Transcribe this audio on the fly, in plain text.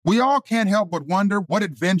We all can't help but wonder what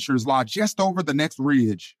adventures lie just over the next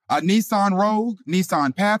ridge. A Nissan Rogue,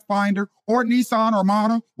 Nissan Pathfinder, or Nissan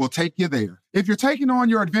Armada will take you there. If you're taking on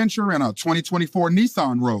your adventure in a 2024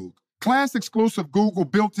 Nissan Rogue, class-exclusive Google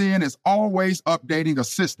built-in is always updating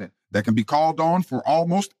assistant that can be called on for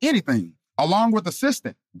almost anything. Along with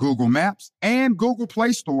Assistant, Google Maps and Google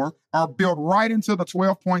Play Store are built right into the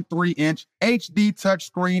 12.3-inch HD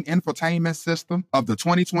touchscreen infotainment system of the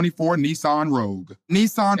 2024 Nissan Rogue.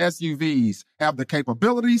 Nissan SUVs have the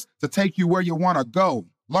capabilities to take you where you want to go.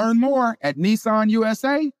 Learn more at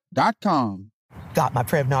nissanusa.com. Got my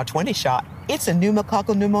Prevnar 20 shot. It's a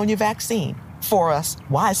pneumococcal pneumonia vaccine. For us,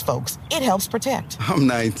 wise folks, it helps protect. I'm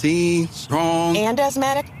 19, strong, and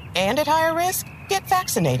asthmatic, and at higher risk. Get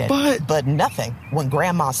vaccinated. But nothing when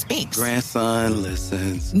grandma speaks. Grandson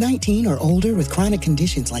listens. 19 or older with chronic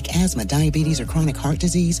conditions like asthma, diabetes, or chronic heart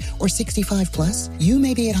disease, or 65 plus, you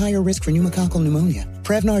may be at higher risk for pneumococcal pneumonia.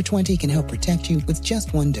 Prevnar 20 can help protect you with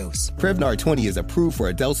just one dose. Prevnar 20 is approved for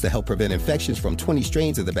adults to help prevent infections from 20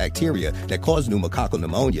 strains of the bacteria that cause pneumococcal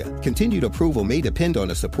pneumonia. Continued approval may depend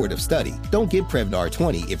on a supportive study. Don't get Prevnar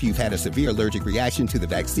 20 if you've had a severe allergic reaction to the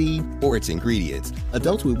vaccine or its ingredients.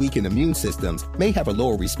 Adults with weakened immune systems may have a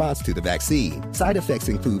lower response to the vaccine. Side effects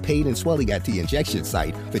include pain and swelling at the injection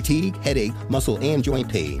site, fatigue, headache, muscle, and joint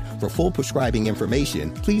pain. For full prescribing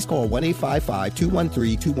information, please call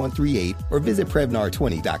 1-855-213-2138 or visit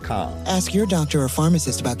Prevnar20.com. Ask your doctor or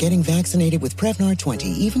pharmacist about getting vaccinated with Prevnar 20,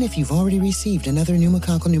 even if you've already received another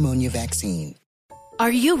pneumococcal pneumonia vaccine.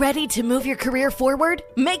 Are you ready to move your career forward?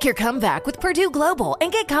 Make your comeback with Purdue Global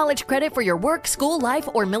and get college credit for your work, school, life,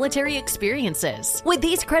 or military experiences. With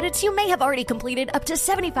these credits, you may have already completed up to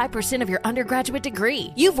 75% of your undergraduate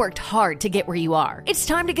degree. You've worked hard to get where you are. It's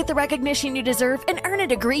time to get the recognition you deserve and earn a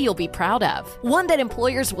degree you'll be proud of. One that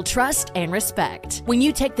employers will trust and respect. When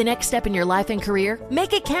you take the next step in your life and career,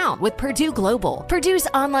 make it count with Purdue Global, Purdue's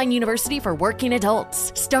online university for working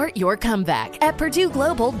adults. Start your comeback at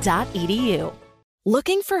purdueglobal.edu.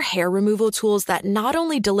 Looking for hair removal tools that not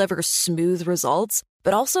only deliver smooth results,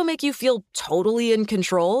 but also make you feel totally in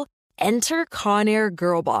control? Enter Conair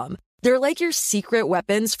Girl Bomb. They're like your secret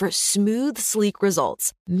weapons for smooth, sleek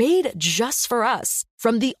results, made just for us.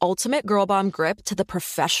 From the ultimate Girl Bomb grip to the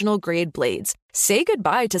professional-grade blades, say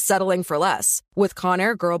goodbye to settling for less. With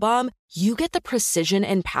Conair Girl Bomb, you get the precision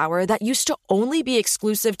and power that used to only be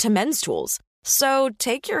exclusive to men's tools. So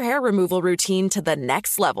take your hair removal routine to the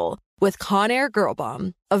next level with Conair Girl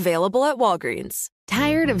Bomb, available at Walgreens.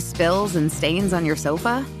 Tired of spills and stains on your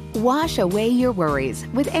sofa? Wash away your worries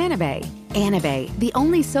with Anabei. Anabei, the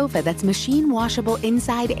only sofa that's machine washable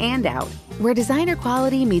inside and out, where designer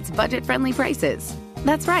quality meets budget-friendly prices.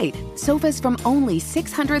 That's right, sofas from only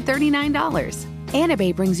 $639.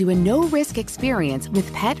 Anabei brings you a no-risk experience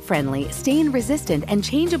with pet-friendly, stain-resistant, and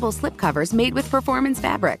changeable slipcovers made with performance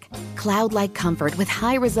fabric, cloud-like comfort with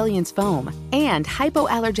high-resilience foam, and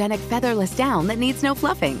hypoallergenic featherless down that needs no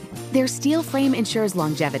fluffing. Their steel frame ensures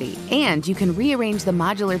longevity, and you can rearrange the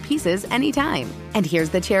modular pieces anytime. And here's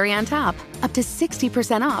the cherry on top, up to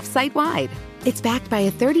 60% off site-wide. It's backed by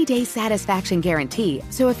a 30-day satisfaction guarantee,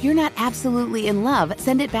 so if you're not absolutely in love,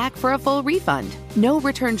 send it back for a full refund. No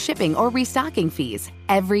return shipping or restocking fees.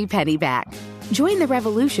 Every penny back. Join the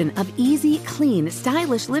revolution of easy, clean,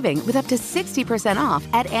 stylish living with up to 60% off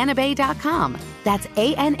at anabei.com. That's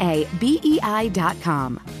ANABEI.com.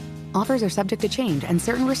 Offers are subject to change and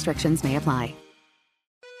certain restrictions may apply.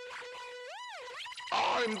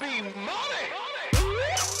 R&B money.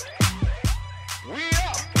 We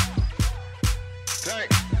up.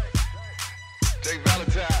 Jay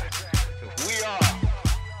Valentine. We are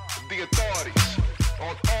the authorities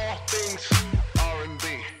on all things R&B.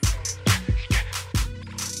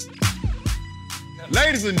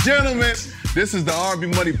 Ladies and gentlemen, this is the R&B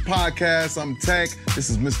Money Podcast. I'm Tank. This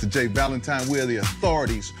is Mr. Jay Valentine. We are the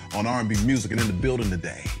authorities on R&B music, and in the building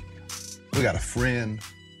today, we got a friend.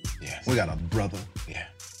 Yes. We got a brother. Yeah.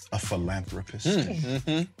 A philanthropist.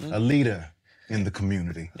 A leader in the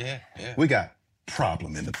community. Yeah. We got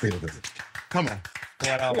Problem in the building. Come on. We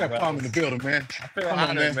got Problem in the building, man. I feel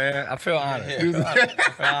honored, man. I feel honored. I feel honored,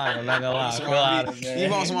 I'm not gonna lie. I feel honored, man. You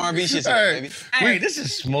want some R&B shit today, baby? Hey, this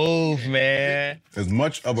is smooth, man. As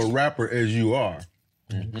much of a rapper as you are,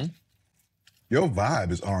 your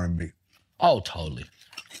vibe is R&B. Oh, totally.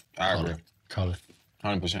 I agree. Totally.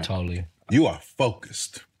 100%. Totally. You are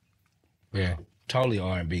focused. Yeah. Totally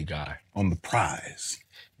R&B guy. On the prize.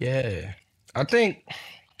 Yeah. I think,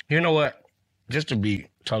 you know what? Just to be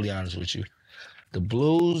totally honest with you, the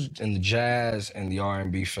blues and the jazz and the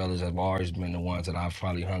R&B fellas have always been the ones that I've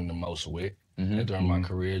probably hung the most with during my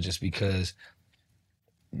career, just because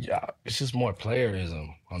Yeah, it's just more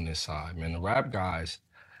playerism on this side, man. The rap guys,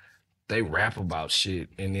 they rap about shit,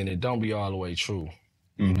 and then it don't be all the way true.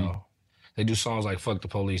 You know, they do songs like "Fuck the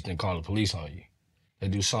Police," then call the police on you. They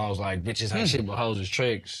do songs like "Bitches ain't shit but hoes is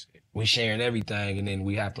tricks." We sharing everything, and then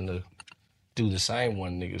we happen to do the same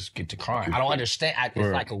when niggas get to crying. I don't understand.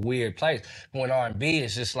 It's like a weird place. When R&B,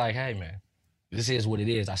 it's just like, hey man, this is what it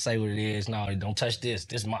is. I say what it is. No, don't touch this.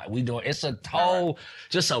 This my we doing. It's a whole,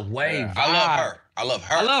 just a wave. I love her. I love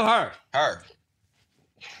her. I love her. Her.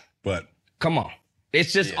 But come on,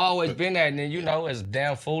 it's just always been that. And then you know, as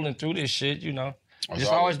damn fooling through this shit, you know, it's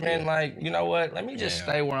always been like, you know what? Let me just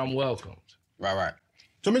stay where I'm welcomed. Right.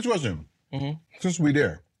 So, Mitch question. Since we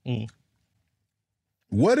there,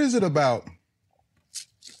 what is it about?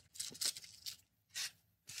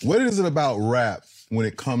 What is it about rap when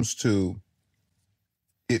it comes to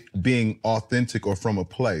it being authentic or from a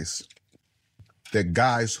place that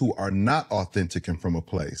guys who are not authentic and from a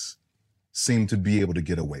place seem to be able to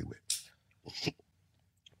get away with?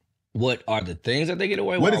 What are the things that they get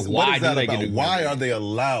away with? What is that they about? get away Why with? are they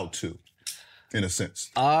allowed to, in a sense?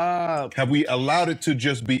 Have we allowed it to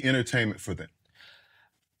just be entertainment for them?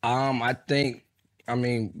 I think,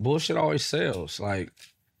 bullshit always sells. Like,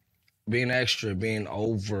 being extra, being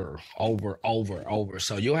over.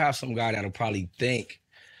 So you'll have some guy that'll probably think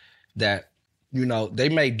that, you know, they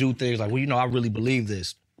may do things like, well, you know, I really believe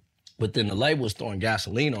this. But then the label's throwing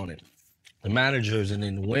gasoline on it. The managers and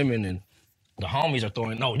then the women and the homies are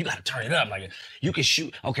throwing, no, you got to turn it up. Like, you can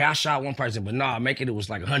shoot, okay, I shot one person, but nah, make it was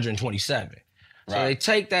like 127. So they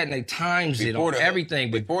take that and they times it on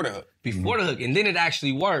everything. Before the hook. Before the hook. And then it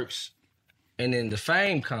actually works. And then the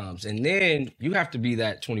fame comes. And then you have to be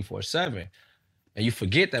that 24/7. And you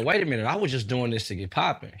forget that, wait a minute, I was just doing this to get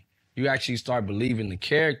popping. You actually start believing the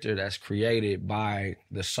character that's created by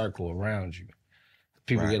the circle around you.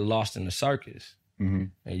 People get lost in the circus.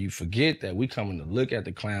 And you forget that we coming to look at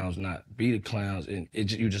the clowns, not be the clowns, and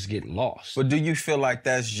you just get lost. But do you feel like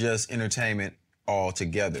that's just entertainment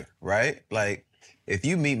altogether, right? Like, if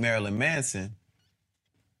you meet Marilyn Manson,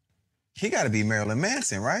 he got to be Marilyn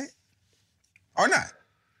Manson, right? Or not?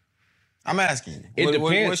 I'm asking you. It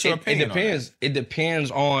depends. What's your opinion? It depends. It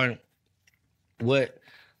depends on what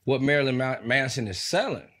Marilyn Manson is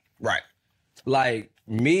selling. Right. Like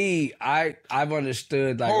me, I've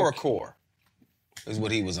understood like horrorcore is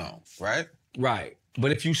what he was on, right? Right.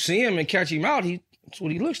 But if you see him and catch him out, that's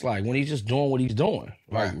what he looks like when he's just doing what he's doing.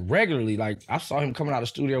 Like regularly. Like I saw him coming out of the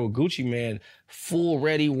studio with Gucci Man, full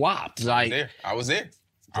ready whopped. Like I was there.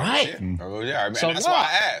 Right. I was there. So that's why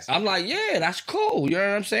I asked. I'm like, yeah, that's cool. You know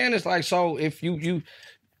what I'm saying? It's like, so if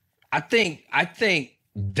I think I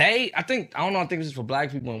don't know, I think this is for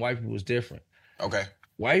black people and white people is different. Okay.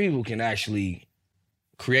 White people can actually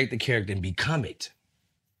create the character and become it.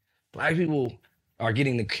 Black people are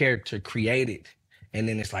getting the character created. And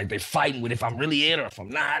then it's like they're fighting with if I'm really it or if I'm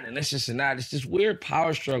not. And it's just not. It's this weird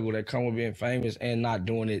power struggle that comes with being famous and not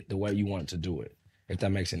doing it the way you want to do it, if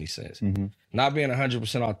that makes any sense. Not being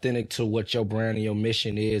 100% authentic to what your brand and your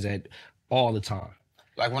mission is at all the time.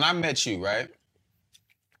 Like when I met you, right?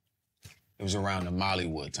 It was around the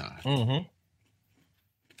Mollywood time.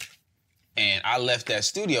 And I left that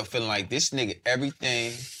studio feeling like this nigga,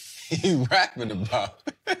 everything he rapping about.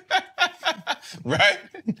 Right?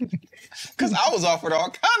 Because I was offered all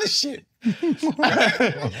kind of shit. Right?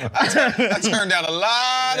 I turned down a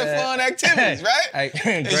lot of fun activities, right?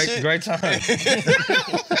 Hey, great times.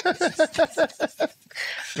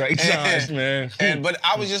 Great times, man. But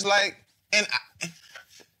I was just like,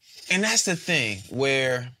 and that's the thing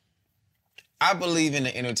where I believe in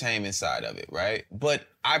the entertainment side of it, right? But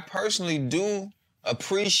I personally do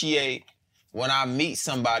appreciate when I meet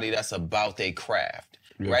somebody that's about their craft,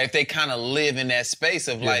 right? If they kind of live in that space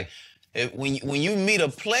of like, when you meet a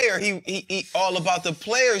player, he all about the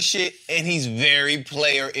player shit, and he's very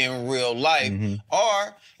player in real life.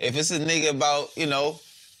 Or if it's a nigga about, you know,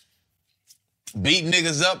 beating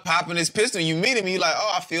niggas up, popping his pistol, and you meet him, you like,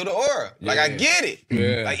 oh, I feel the aura. Like, I get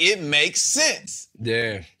it. Like, it makes sense.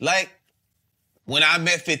 Like, when I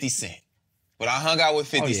met 50 Cent, when I hung out with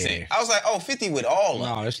 50 Cent, I was like, oh, 50 with all of it.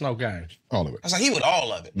 No, it's no game. All of it. I was like, he with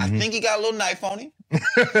all of it. I think he got a little knife on him.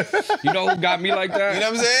 You know who got me like that? You know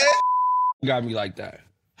what I'm saying? Got me like that.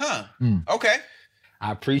 Huh. Okay.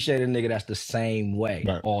 I appreciate a nigga that's the same way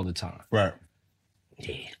all the time. Right.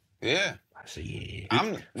 Yeah. I say, yeah.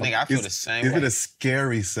 I feel the same way. Is it a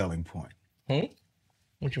scary selling point?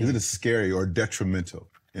 What you Is mean? it a scary or detrimental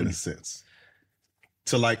in a sense?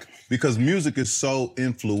 To like, because music is so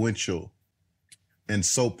influential and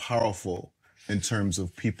so powerful in terms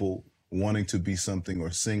of people wanting to be something or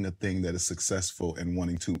seeing a thing that is successful and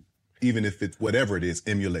wanting to even if it's whatever it is,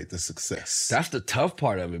 emulate the success. That's the tough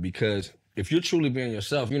part of it, because if you're truly being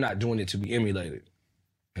yourself, you're not doing it to be emulated.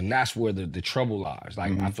 And that's where the trouble lies.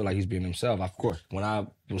 Like, I feel like he's being himself. Of course, when I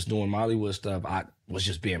was doing Mollywood stuff, I was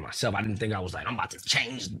just being myself. I didn't think I was like, I'm about to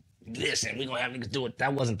change this and we're going to have niggas do it.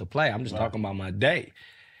 That wasn't the play. I'm just talking about my day.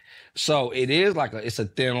 So it is like it's a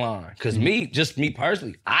thin line. Because me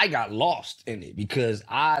personally, I got lost in it because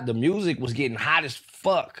the music was getting hot as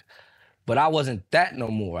fuck. But I wasn't that no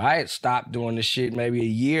more. I had stopped doing this shit maybe a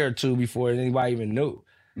year or two before anybody even knew.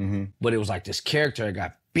 But it was like this character that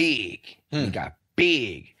got big. It got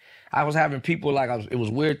big. I was having people it was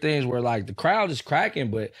weird things where like the crowd is cracking,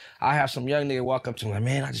 but I have some young nigga walk up to me like,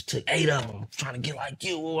 man, I just took 8 of them. I'm trying to get like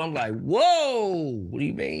you. I'm like, whoa, what do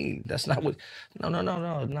you mean? That's not what, no,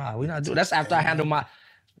 we not doing. That's after I handle my,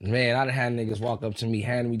 man, I done had niggas walk up to me,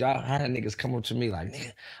 hand me, I had niggas come up to me like,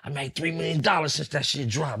 nigga, I made $3 million since that shit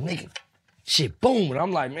dropped, nigga. Shit, boom. And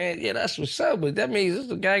I'm like, man, yeah, that's what's up, but that means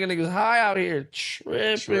there's a gang of niggas high out here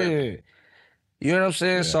tripping. You know what I'm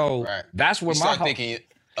saying? Yeah, so that's where you start thinking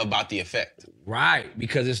about the effect. Right.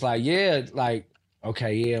 Because it's like, yeah, like,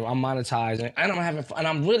 okay, yeah, I'm monetizing and I'm having fun. And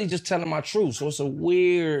I'm really just telling my truth. So it's a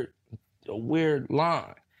weird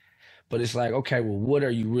line. But it's like, okay, well, what are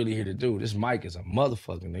you really here to do? This mic is a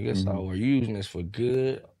motherfucker, nigga. So are you using this for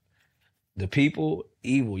good? The people,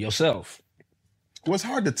 evil, yourself. Well, it's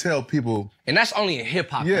hard to tell people. And that's only in hip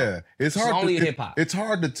hop. Yeah. It's only in hip hop. It's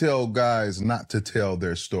hard to tell guys not to tell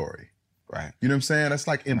their story. Right. You know what I'm saying? That's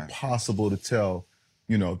like impossible to tell,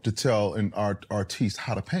 an artiste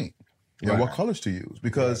how to paint, what colors to use,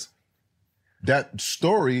 because that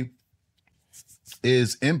story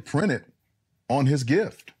is imprinted on his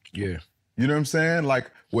gift. Yeah. You know what I'm saying?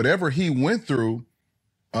 Like whatever he went through,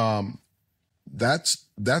 that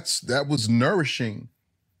was nourishing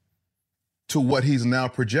to what he's now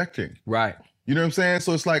projecting. Right. You know what I'm saying?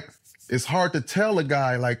 So it's like, it's hard to tell a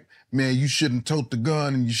guy like, man, you shouldn't tote the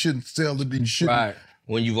gun and you shouldn't sell it and you shouldn't. Right.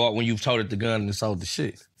 When you've toted the gun and sold the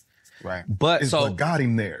shit. Right. But it's what got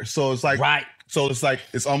him there. So it's like, so it's like,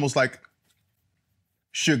 it's almost like,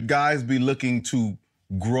 should guys be looking to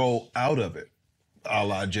grow out of it, a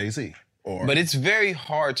la Jay-Z? But it's very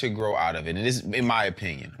hard to grow out of it, and it is, in my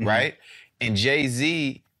opinion, right? And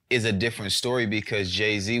Jay-Z is a different story because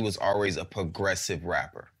Jay-Z was always a progressive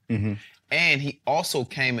rapper. And he also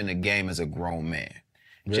came in the game as a grown man.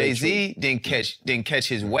 Jay-Z didn't catch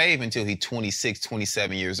his wave until he 26,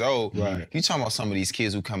 27 years old. Right. You talking about some of these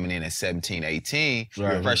kids who coming in at 17, 18,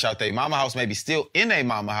 fresh out their mama house, maybe still in their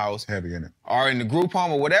mama house. Heavy in it. Or in the group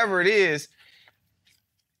home or whatever it is.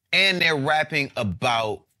 And they're rapping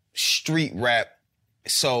about street rap.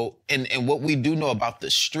 So, and what we do know about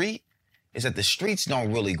the street is that the streets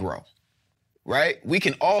don't really grow, right? We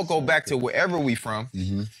can all go back to wherever we from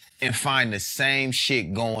and find the same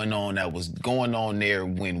shit going on that was going on there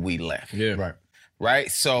when we left. Yeah. Right.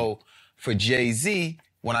 Right? So for Jay-Z,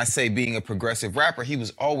 when I say being a progressive rapper, he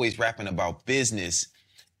was always rapping about business.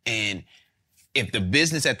 And if the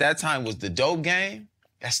business at that time was the dope game,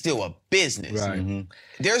 that's still a business. Right.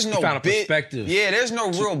 There's no perspective. Yeah, there's no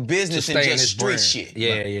real business in just street shit.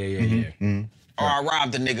 Yeah. Or I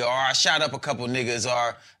robbed a nigga, or I shot up a couple niggas,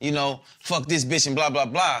 or, fuck this bitch and blah, blah,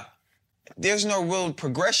 blah. There's no real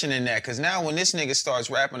progression in that, because now when this nigga starts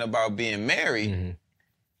rapping about being married,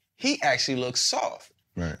 he actually looks soft.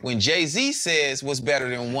 Right. When Jay-Z says what's better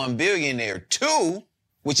than 1 billionaire 2,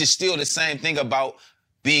 which is still the same thing about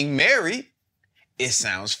being married, it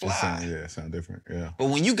sounds fly. It sounds different, yeah. But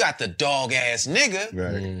when you got the dog-ass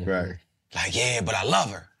nigga, Right. like, yeah, but I love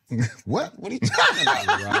her. What? What are you talking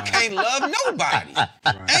about? You can't love nobody.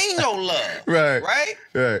 Ain't no love. Right.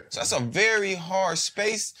 So that's a very hard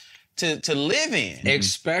space to live in.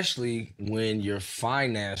 Especially when your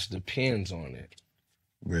finance depends on it.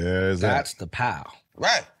 There's That's the pow.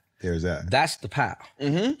 Right. There's that. That's the pow.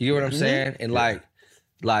 You know what I'm saying? And like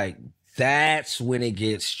that's when it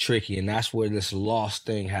gets tricky, and that's where this lost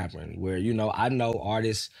thing happened. Where I know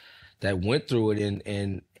artists that went through it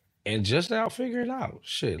and just now figuring it out.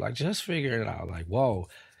 Just figuring it out. Like, whoa.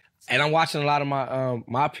 And I'm watching a lot of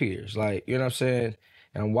my peers, like, you know what I'm saying?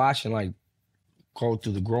 And I'm watching like go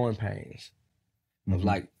through the growing pains of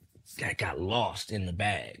like that got lost in the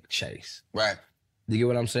bag chase. Right. You get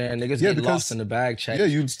what I'm saying? Niggas get lost in the bag chase. Yeah,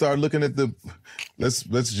 you start looking at let's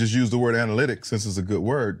just use the word analytic since it's a good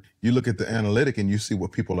word. You look at the analytic and you see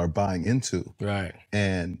what people are buying into. Right.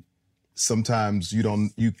 And sometimes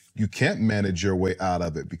you can't manage your way out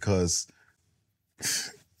of it because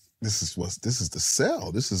this is the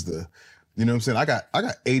sell. This is You know what I'm saying? I got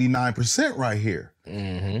 89% right here.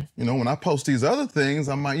 Mm-hmm. You know, when I post these other things,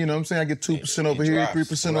 I might, you know what I'm saying? I get 2% over here,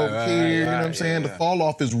 3% over here. You know what I'm saying? The fall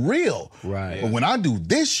off is real. Right. But when I do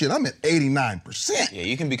this shit, I'm at 89%. Yeah,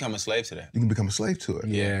 you can become a slave to that. You can become a slave to it.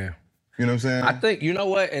 Yeah. You know what I'm saying? I think, you know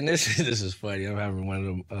what? And this is funny. I'm having one of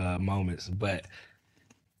them moments. But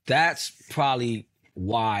that's probably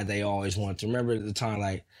why they always want to. Remember at the time,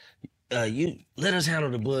 like, you let us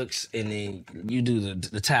handle the books and then you do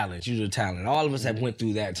the talent. You do the talent. All of us have went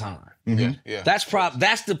through that time. Mm-hmm. Yeah.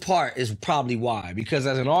 That's the part is probably why. Because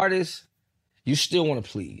as an artist, you still want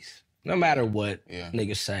to please. No matter what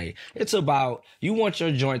niggas say. It's about, you want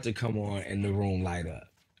your joint to come on and the room light up.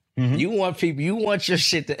 Mm-hmm. You want your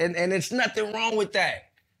shit to, and it's nothing wrong with that.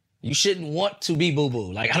 You shouldn't want to be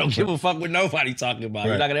boo-boo. Like, I don't give a fuck what nobody talking about.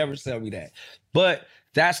 You're not gonna ever tell me that. But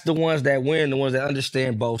that's the ones that win, the ones that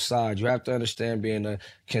understand both sides. You have to understand being a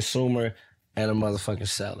consumer and a motherfucking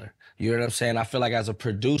seller. You know what I'm saying? I feel like as a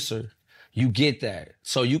producer, you get that.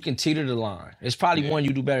 So you can teeter the line. It's probably one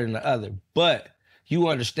you do better than the other, but you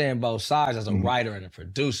understand both sides as a writer and a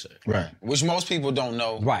producer. Right. Which most people don't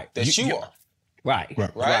know that you are. Right.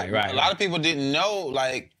 A lot of people didn't know,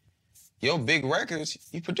 like, your big records,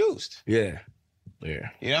 you produced. Yeah. You know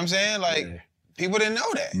what I'm saying? Like, people didn't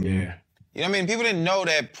know that. Yeah. You know what I mean? People didn't know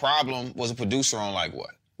that Problem was a producer on, like,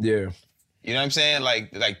 what? Yeah. You know what I'm saying?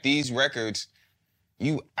 Like these records,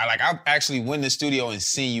 I've actually went in the studio and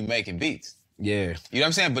seen you making beats. Yeah. You know what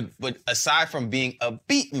I'm saying? But aside from being a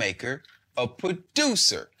beat maker, a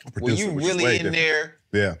producer where you really in there.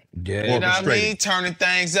 Yeah. You know what I mean? Turning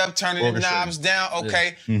things up, turning the knobs down.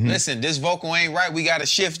 Okay, listen, this vocal ain't right. We got to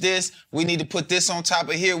shift this. We need to put this on top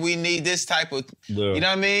of here. We need this type of, you know what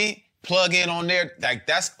I mean? Plug in on there. Like,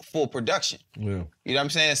 that's full production. Yeah. You know what I'm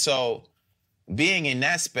saying? So being in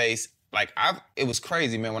that space, like, it was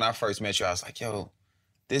crazy, man. When I first met you, I was like, yo,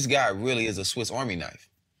 this guy really is a Swiss Army knife.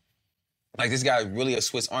 Like, this guy is really a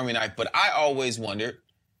Swiss Army knife. But I always wondered,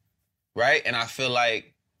 right? And I feel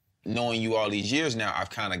like, knowing you all these years now,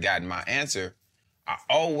 I've kind of gotten my answer. I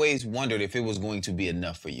always wondered if it was going to be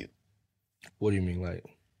enough for you. What do you mean, like?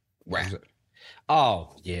 Rap.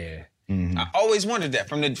 Oh, yeah. Mm-hmm. I always wondered that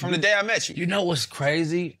from the day I met you. You know what's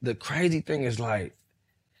crazy? The crazy thing is, like,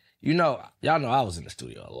 you know, y'all know I was in the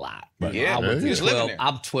studio a lot. Right. Yeah, I was you was living there.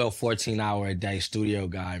 I'm 12, 14 hour a day studio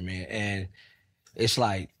guy, man. And it's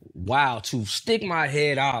like, wow, to stick my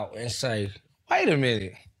head out and say, wait a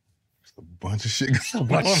minute. A bunch of shit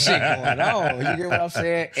going on. You get what I'm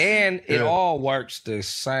saying? And it all works the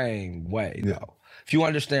same way, though. If you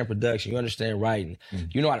understand production, you understand writing,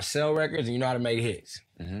 you know how to sell records and you know how to make hits.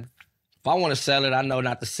 If I want to sell it, I know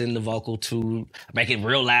not to send the vocal to, make it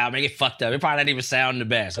real loud, make it fucked up. It probably not even sound the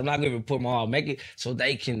best. I'm not going to even put my all, make it so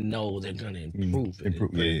they can know they're going to improve it,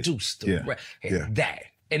 produce the and that.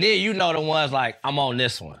 And then you know the ones like, I'm on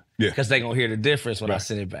this one. Because they going to hear the difference when I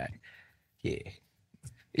send it back. Yeah.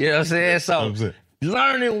 You know what I'm saying? So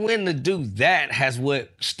learning when to do that has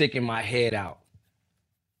what sticking my head out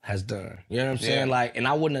has done. You know what I'm saying? Like, and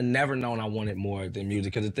I wouldn't have never known I wanted more than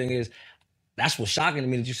music. Because the thing is, that's what's shocking to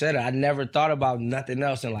me that you said it. I never thought about nothing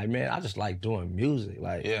else. And like, man, I just like doing music.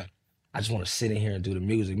 Like, I just want to sit in here and do the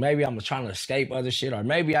music. Maybe I'm trying to escape other shit, or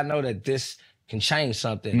maybe I know that this can change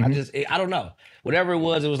something. I don't know. Whatever it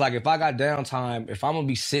was like, if I got downtime, if I'm gonna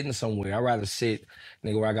be sitting somewhere, I'd rather sit,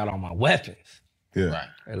 nigga, where I got all my weapons. Yeah. Right.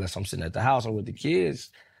 Unless I'm sitting at the house or with the kids,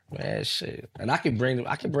 man, shit. And I can bring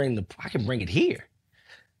it here.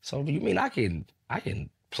 So you mean I can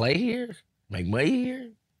play here, make money here,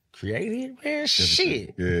 create here, man,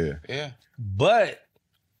 shit. Yeah. But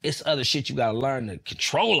it's other shit you gotta learn to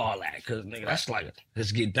control all that. Cause nigga, that's like,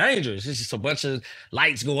 it's get dangerous. It's just a bunch of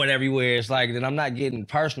lights going everywhere. It's like, then I'm not getting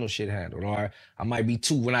personal shit handled. Or I might be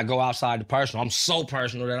too, when I go outside the personal, I'm so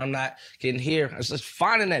personal that I'm not getting here. It's just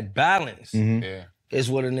finding that balance is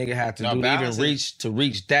what a nigga had to do to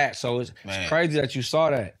reach that. So it's crazy that you saw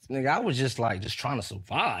that. Nigga, I was just trying to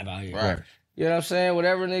survive out here. Right. You know what I'm saying?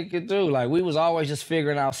 Whatever nigga could do. Like, we was always just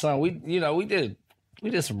figuring out something. We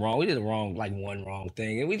did one wrong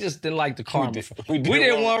thing, and we just didn't like the karma. We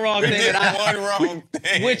did one wrong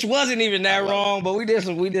thing, which wasn't even that wrong, but we did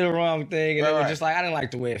a wrong thing, and it was just like, I didn't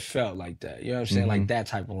like the way it felt like that. You know what I'm saying? Like that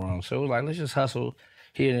type of wrong. So it was like, let's just hustle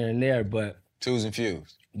here and there, but twos and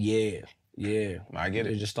fews. Yeah. I get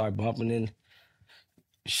it. Just start bumping in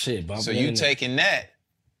shit. So you taking that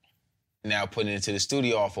now putting it into the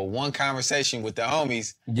studio off of one conversation with the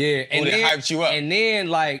homies. Yeah, and then hyped you up. And then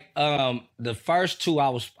like the first two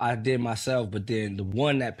I did myself, but then the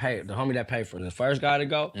one that paid, the homie that paid for the first guy to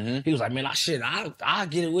go, he was like, man, I'll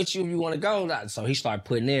get it with you if you want to go. So he started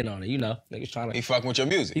putting in on it, you know, niggas trying to. He fucking with your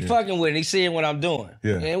music. He fucking with it. He seeing what I'm doing.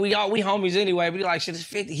 Yeah. And we homies anyway, but he like, shit, it's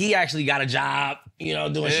 50. He actually got a job, you know,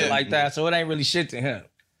 doing shit like that. So it ain't really shit to him.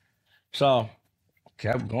 So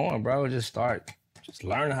kept going, bro. Just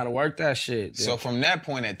learning how to work that shit. So from that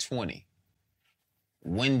point at 20,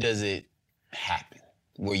 when does it happen?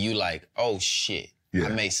 Where you like, oh shit, I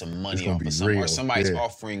made some money off of something, or somebody's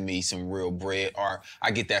offering me some real bread, or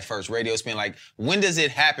I get that first radio spin. Like, when does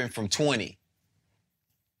it happen from 20?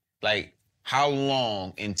 Like, how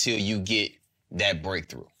long until you get that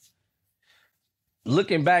breakthrough?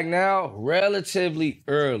 Looking back now, relatively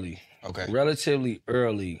early. Okay. Relatively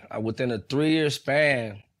early. Within a 3-year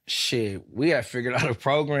span, shit, we had figured out a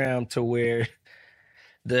program to where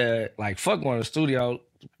fuck going to the studio,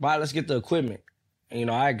 let's get the equipment. And, you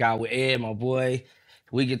know, I got with Ed, my boy.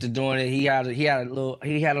 We get to doing it. He had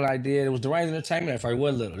an idea. It was Deranged Entertainment at first. It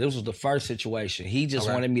was little. This was the first situation. He just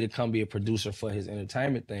wanted me to come be a producer for his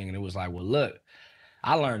entertainment thing. And it was like, well, look,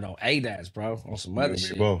 I learned on ADAS, bro, on some other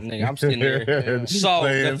shit. Nigga, I'm sitting there. So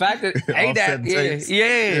the fact that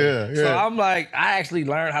ADAS, So I'm like, I actually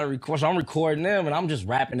learned how to record. So I'm recording them and I'm just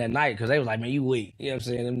rapping at night because they was like, man, you weak. You know what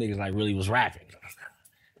I'm saying? Them niggas like really was rapping.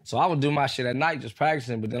 So I would do my shit at night, just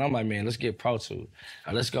practicing. But then I'm like, man, let's get Pro Tools.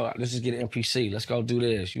 Let's just get an MPC. Let's go do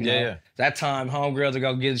this. You know, that time, homegirls would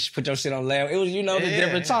go put your shit on level. It was, you know, the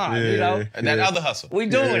different time. You know, and that other hustle. We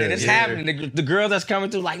doing it. It's happening. The girl that's coming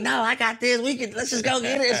through, like, no, I got this. Let's just go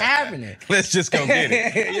get it. It's happening. Let's just go get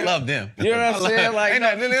it. I love them. You know what I'm saying? Like, you know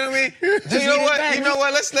what I mean? You know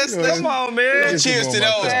what? Let's come on, man. Cheers to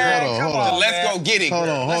those, girl. Come on, let's go get it. Hold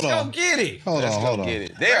on. Let's go get it. Hold on. Get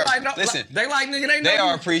it. They are listen. They like nigga. They know. They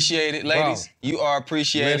are appreciated, ladies. You are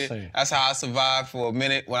appreciated. Listen. That's how I survived for a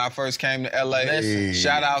minute when I first came to LA. Listen.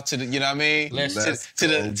 Shout out to the, you know what I mean? Listen. To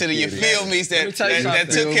the you feel me's that something.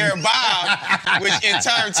 took care of Bob, which in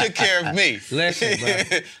turn took care of me. Listen, bro.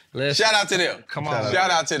 Listen. Shout out to them. Come on. Shout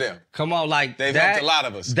out to them. Come on, like they've helped a lot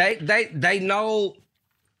of us. They know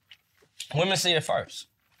women see it first.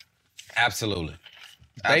 Absolutely.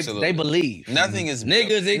 They believe. Nothing is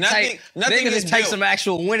niggas. It takes some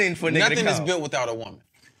actual winning for niggas. Nothing is built without a woman.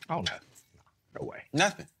 Oh no. No way.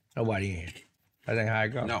 Nothing. Nobody in here. That ain't how it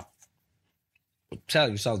goes. No. I'm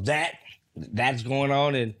telling you, so that's going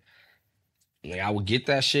on, and like, I would get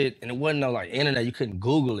that shit, and it wasn't no like internet. You couldn't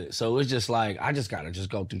Google it, so it's just like I just gotta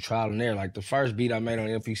go through trial and error. Like the first beat I made on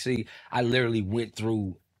MPC, I literally went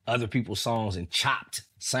through other people's songs and chopped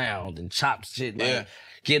sound and chopped shit, like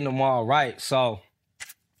getting them all right. So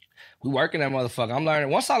we working that motherfucker. I'm learning.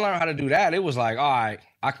 Once I learned how to do that, it was like, all right,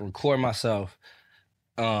 I can record myself.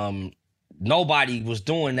 Nobody was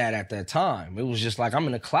doing that at that time. It was just like I'm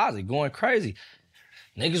in the closet going crazy.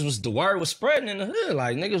 The word was spreading in the hood.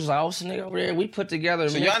 Like niggas was like, oh, some nigga over there. We put together.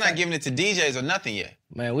 So y'all not giving it to DJs or nothing yet?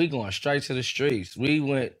 Man, we going straight to the streets. We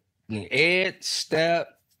went, Ed, Step,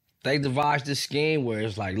 they devised this scheme where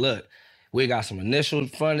it's like, look, we got some initial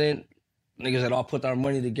funding. Niggas had all put our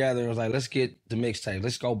money together and was like, let's get the mixtape.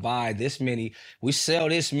 Let's go buy this many. We sell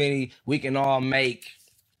this many. We can all make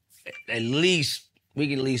at least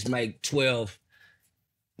make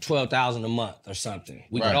 12,000 a month or something.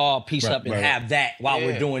 We can all piece up and have that while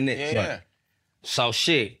we're doing this. Yeah. So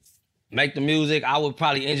shit, make the music. I would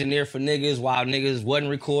probably engineer for niggas while niggas wasn't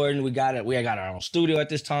recording. We had got our own studio at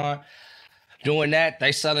this time. Doing that,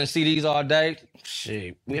 they selling CDs all day.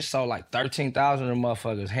 Shit, we sold like 13,000 of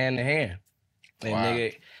motherfuckers hand to hand. And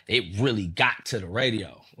nigga, it really got to the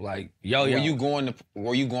radio. Like, yo.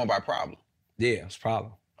 Were you going by Problem? Yeah, it's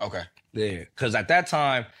Problem. Okay. Yeah, because at that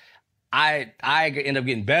time, I ended up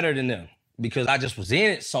getting better than them because I just was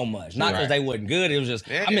in it so much. Not because they wasn't good. It was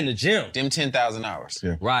just, I'm in the gym. Them 10,000 hours.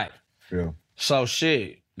 Yeah. Right. Yeah. So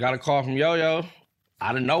shit, got a call from Yo-Yo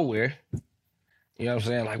out of nowhere. You know what I'm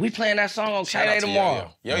saying? Like, we playing that song on K-Day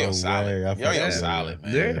tomorrow. Yo-Yo solid. Yo-Yo solid,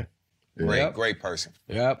 man. Yeah. Great person.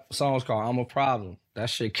 Yep. The song was called I'm a Problem. That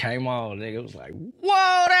shit came on, nigga. It was like,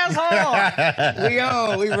 whoa, that's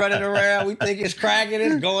hard. We running around. We think it's cracking.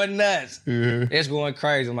 It's going nuts. It's going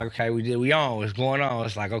crazy. I'm like, okay, we on. It's going on.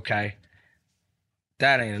 It's like, okay,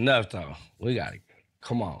 that ain't enough though. We gotta,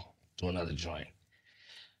 come on, do another joint.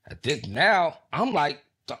 At this, now, I'm like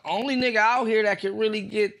the only nigga out here that can really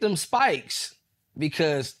get them spikes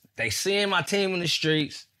because they seeing my team in the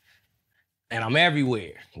streets and I'm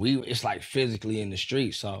everywhere. It's like physically in the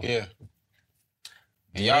streets, so. Yeah.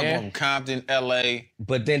 And y'all going from Compton, LA.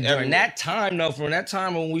 But then during that time, though, from that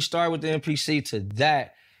time when we started with the MPC to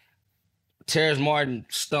that, Terrence Martin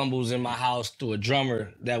stumbles in my house through a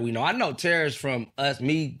drummer that we know. I know Terrence from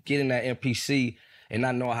me getting that MPC and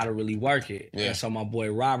not knowing how to really work it. Yeah. And so my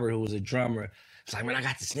boy Robert, who was a drummer, was like, man, I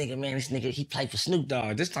got this nigga, man. This nigga, he played for Snoop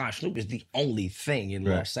Dogg. This time Snoop is the only thing in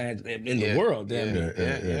Los Angeles, in the world. Damn near.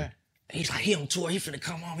 Yeah. He's like, he on tour. He finna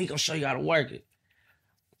come home. He gonna show you how to work it.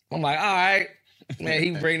 I'm like, all right. Man,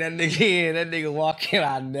 he bring that nigga in. That nigga walk in.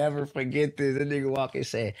 I'll never forget this. That nigga walk in and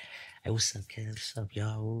say, hey, what's up, kid? What's up,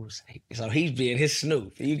 y'all? So he's being his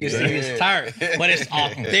Snoop. You can see his turn, but it's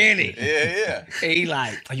authentic. Yeah. And he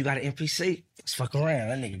like, oh, you got an MPC? Let's fuck around.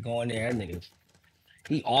 That nigga go in there. That nigga,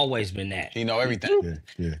 he always been that. He know everything.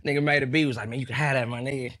 Yeah. Nigga made a beat. Was like, man, you can have that, my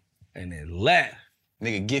nigga. And then left.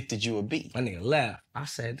 Nigga gifted you a beat. My nigga left. I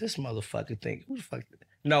said, this motherfucker think, who the fuck?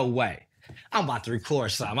 No way. I'm about to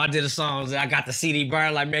record something. I did a song. I got the CD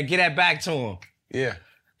burned. Like, man, get that back to him. Yeah.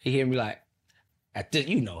 He hear me like, at this,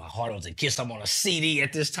 you know how hard it was to get something on a CD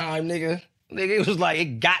at this time, nigga. Nigga, it was like,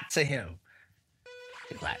 it got to him.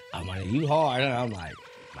 He's like, oh, man, you hard. And I'm like,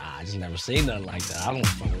 nah, I just never seen nothing like that. I don't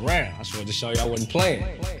fuck around. I just wanted to show you I wasn't playing.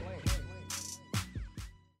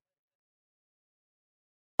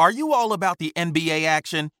 Are you all about the NBA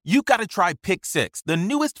action? You got to try Pick Six, the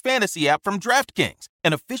newest fantasy app from DraftKings,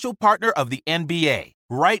 an official partner of the NBA.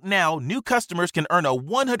 Right now, new customers can earn a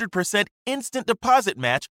 100% instant deposit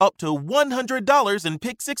match up to $100 in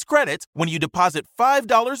Pick Six credits when you deposit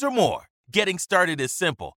 $5 or more. Getting started is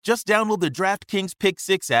simple. Just download the DraftKings Pick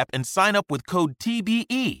Six app and sign up with code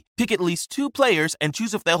TBE. Pick at least 2 players and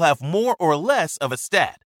choose if they'll have more or less of a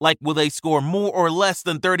stat. Like, will they score more or less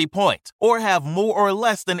than 30 points? Or have more or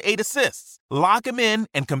less than 8 assists? Lock them in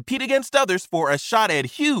and compete against others for a shot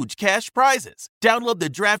at huge cash prizes. Download the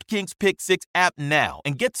DraftKings Pick 6 app now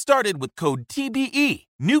and get started with code TBE.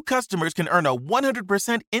 New customers can earn a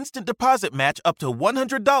 100% instant deposit match up to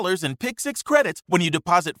 $100 in Pick 6 credits when you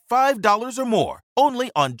deposit $5 or more. Only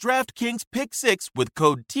on DraftKings Pick 6 with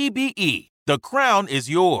code TBE. The crown is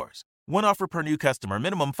yours. One offer per new customer.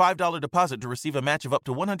 Minimum $5 deposit to receive a match of up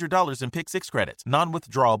to $100 in Pick 6 credits.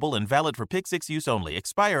 Non-withdrawable and valid for Pick 6 use only.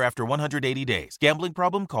 Expire after 180 days. Gambling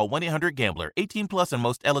problem? Call 1-800-GAMBLER. 18 plus in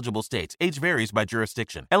most eligible states. Age varies by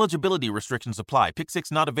jurisdiction. Eligibility restrictions apply. Pick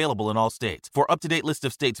 6 not available in all states. For up-to-date list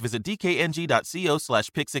of states, visit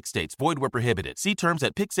dkng.co/pick6states. Void where prohibited. See terms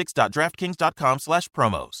at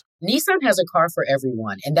pick6.draftkings.com/promos. Nissan has a car for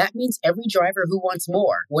everyone, and that means every driver who wants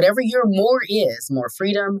more. Whatever your more is, more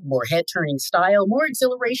freedom, more head-turning style, more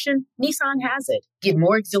exhilaration, Nissan has it. Get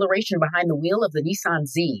more exhilaration behind the wheel of the Nissan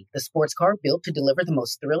Z, the sports car built to deliver the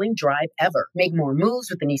most thrilling drive ever. Make more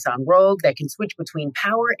moves with the Nissan Rogue that can switch between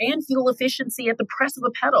power and fuel efficiency at the press of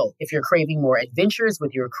a pedal. If you're craving more adventures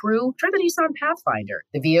with your crew, try the Nissan Pathfinder,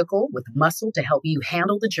 the vehicle with muscle to help you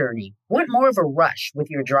handle the journey. Want more of a rush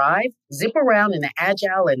with your drive? Zip around in the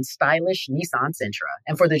agile and stylish Nissan Sentra.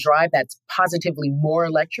 And for the drive that's positively more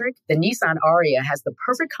electric, the Nissan Ariya has the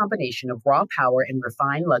perfect combination of raw power and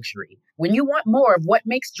refined luxury. When you want more of what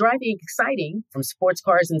makes driving exciting, from sports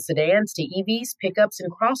cars and sedans to EVs, pickups,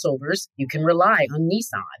 and crossovers, you can rely on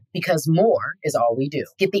Nissan, because more is all we do.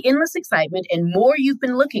 Get the endless excitement and more you've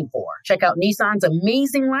been looking for. Check out Nissan's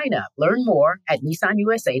amazing lineup. Learn more at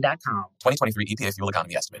nissanusa.com. 2023 EPA fuel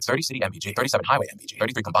economy estimates: 30 city MPG, 37 highway MPG,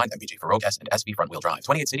 33 combined MPG for Rogue S and SV front-wheel drive,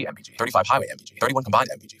 28 city MPG, 35 highway MPG, 31 combined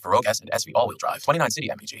MPG for Rogue S and SV all-wheel drive, 29 city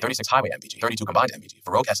MPG, 36 highway MPG, 32 combined MPG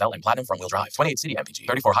for Rogue SL and Platinum front-wheel drive, 28 city MPG,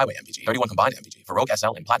 34 highway MPG, 31 combined MPG for Rogue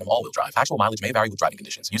SL and Platinum all-wheel drive. Actual mileage may vary with driving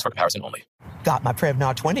conditions. Used for comparison only. Got my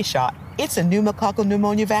Prevnar 20 shot. It's a pneumococcal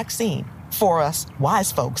pneumonia vaccine. For us,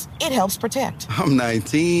 wise folks, it helps protect. I'm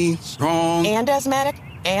 19, strong. And asthmatic,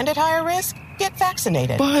 and at higher risk? Get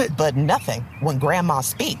vaccinated. But nothing when grandma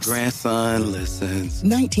speaks. Grandson listens.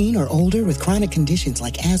 19 or older with chronic conditions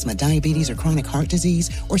like asthma, diabetes, or chronic heart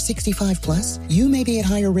disease, or 65 plus, you may be at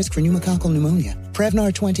higher risk for pneumococcal pneumonia.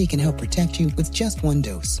 Prevnar 20 can help protect you with just one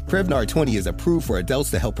dose. Prevnar 20 is approved for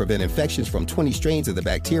adults to help prevent infections from 20 strains of the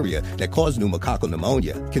bacteria that cause pneumococcal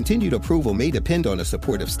pneumonia. Continued approval may depend on a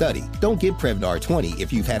supportive study. Don't give Prevnar 20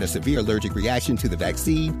 if you've had a severe allergic reaction to the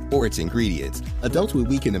vaccine or its ingredients. Adults with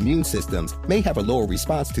weakened immune systems may have a lower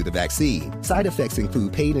response to the vaccine. Side effects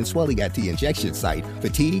include pain and swelling at the injection site,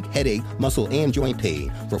 fatigue, headache, muscle, and joint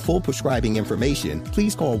pain. For full prescribing information,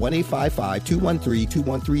 please call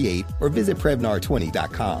 1-855-213-2138 or visit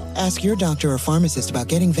Prevnar20.com. Ask your doctor or pharmacist about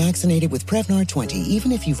getting vaccinated with Prevnar 20,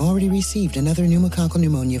 even if you've already received another pneumococcal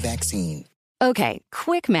pneumonia vaccine. Okay,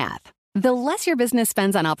 quick math. The less your business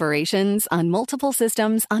spends on operations, on multiple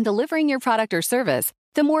systems, on delivering your product or service,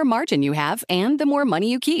 the more margin you have and the more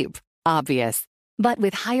money you keep. Obvious. But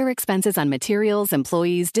with higher expenses on materials,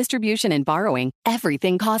 employees, distribution, and borrowing,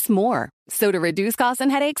 everything costs more. So to reduce costs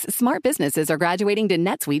and headaches, smart businesses are graduating to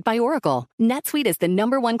NetSuite by Oracle. NetSuite is the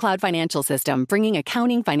 #1 cloud financial system, bringing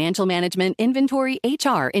accounting, financial management, inventory,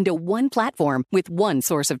 HR into one platform with one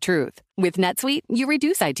source of truth. With NetSuite, you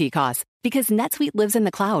reduce IT costs because NetSuite lives in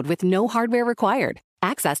the cloud with no hardware required,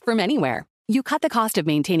 accessed from anywhere. You cut the cost of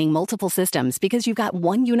maintaining multiple systems because you've got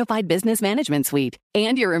one unified business management suite.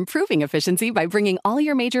 And you're improving efficiency by bringing all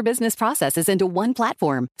your major business processes into one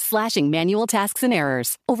platform, slashing manual tasks and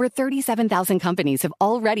errors. Over 37,000 companies have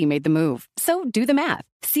already made the move. So do the math.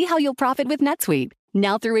 See how you'll profit with NetSuite.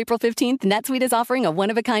 Now through April 15th, NetSuite is offering a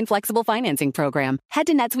one-of-a-kind flexible financing program. Head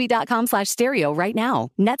to netsuite.com/stereo right now.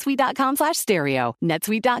 netsuite.com/stereo.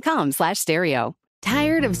 netsuite.com/stereo.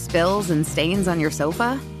 Tired of spills and stains on your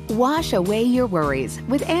sofa? Wash away your worries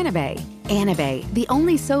with Anabay. Anabay, the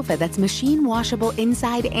only sofa that's machine washable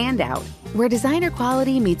inside and out, where designer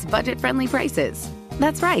quality meets budget-friendly prices.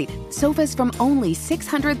 That's right, sofas from only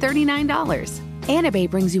 $639. Anabay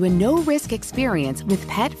brings you a no-risk experience with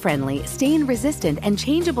pet-friendly, stain-resistant, and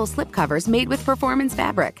changeable slipcovers made with performance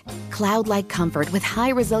fabric, cloud-like comfort with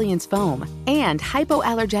high-resilience foam, and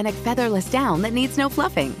hypoallergenic featherless down that needs no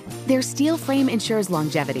fluffing. Their steel frame ensures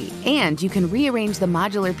longevity, and you can rearrange the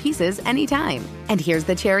modular pieces anytime. And here's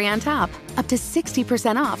the cherry on top, up to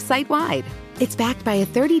 60% off site-wide. It's backed by a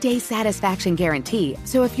 30-day satisfaction guarantee,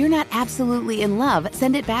 so if you're not absolutely in love,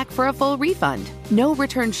 send it back for a full refund. No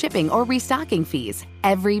return shipping or restocking fees.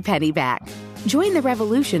 Every penny back. Join the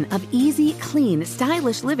revolution of easy, clean,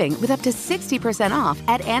 stylish living with up to 60% off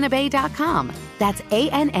at anabay.com. That's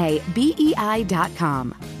ANABEI.com.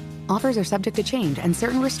 Offers are subject to change and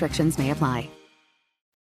certain restrictions may apply.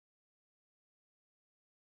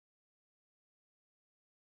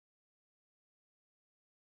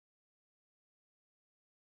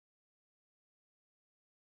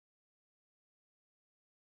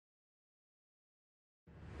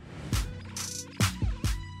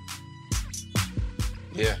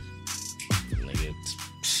 Yeah. Nigga,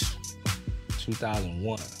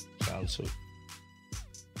 2001, 2002.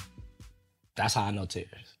 That's how I know Tears.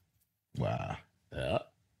 Wow. Yeah.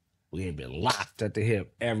 We ain't been locked at the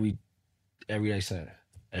hip every day Sunday.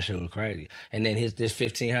 That shit was crazy. And then this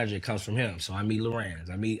 1500 comes from him. So I meet Lorenz.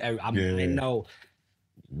 I know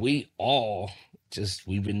we all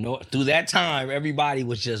we've been through that time, everybody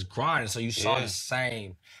was just grinding. So you saw the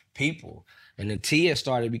same people. And then Tia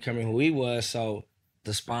started becoming who he was. So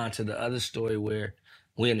to spawn to the other story where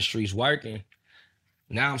we in the streets working,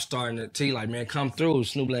 now I'm starting to tell you, like, man, come through.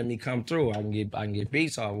 Snoop let me come through. I can get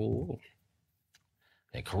beats off. Woo.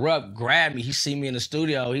 And Corrupt grabbed me. He see me in the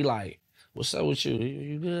studio. He like, what's up with you?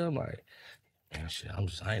 You good? I'm like, man, shit, I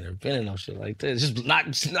ain't never been in no shit like this.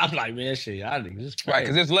 I'm like, man, shit, y'all niggas crazy. Right,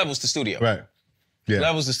 because there's levels to studio. Right. Yeah.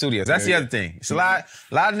 Levels to studios. That's the other thing. It's a lot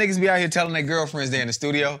of niggas be out here telling their girlfriends they're in the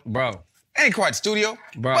studio. Bro. Ain't quite studio,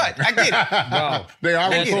 bro. But I get it. Bro. They are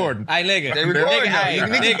recording. Hey, nigga. They recording.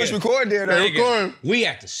 Nigga push record there, though. They recording. We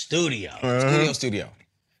at the studio. Studio.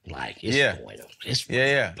 Like, it's It's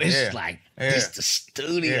like, this the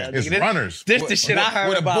studio. Yeah. It's nigga. runners. This the shit I heard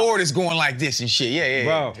where about. the board is going like this and shit. Yeah,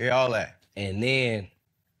 Bro. Yeah, all that. And then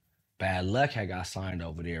Bad Luck had got signed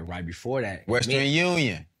over there right before that. Western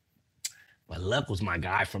Union. But Luck was my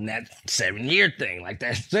guy from that 7-year thing, like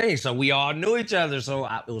that thing. So we all knew each other. So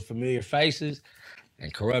it was familiar faces.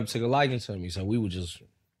 And Corrupt took a liking to me. So we would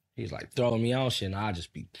he's like throwing me on shit and I'd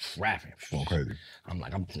just be rapping. Going crazy. I'm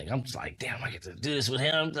just like, damn, I get to do this with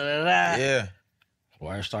him. Da, da, da. Yeah.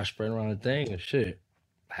 Word started spreading around the thing and shit.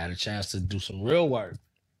 I had a chance to do some real work.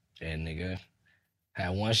 And nigga, had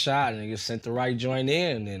one shot and nigga sent the right joint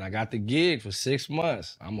in. And then I got the gig for 6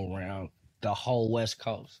 months. I'm around the whole West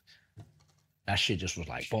Coast. That shit just was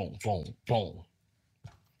like boom, boom, boom.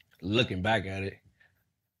 Looking back at it,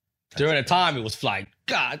 during the time it was like,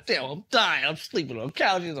 God damn, I'm dying. I'm sleeping on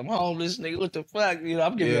couches. I'm homeless, nigga. What the fuck? You know,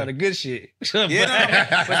 I'm giving you all the good shit. But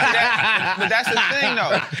that's the thing,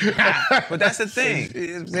 though. But that's the thing.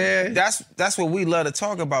 That's what we love to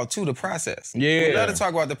talk about too. The process. Yeah. We love to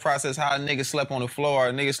talk about the process. How a nigga slept on the floor, or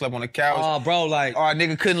a nigga slept on the couch. Oh, bro, like, or a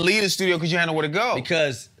nigga couldn't leave the studio because you had nowhere to go.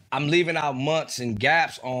 Because I'm leaving out months and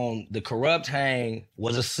gaps on the Corrupt hang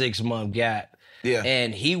was a 6-month gap. Yeah.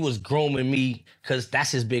 And he was grooming me because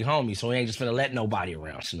that's his big homie. So he ain't just finna let nobody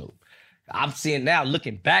around Snoop. I'm seeing now,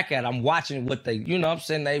 looking back at it, I'm watching what they, you know what I'm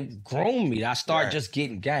saying, they groom me. I start just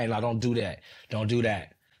getting gang. Like, don't do that. Don't do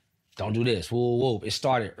that. Don't do this. Whoa, whoa. It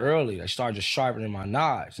started early. I started just sharpening my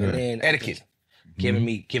knives. And then etiquette. Giving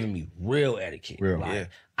me real etiquette. Real. Like,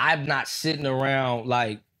 I'm not sitting around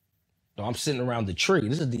like, So I'm sitting around the tree.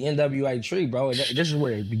 This is the NWA tree, bro. This is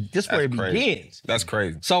where it begins. That's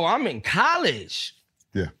crazy. So I'm in college.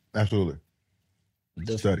 Yeah, absolutely.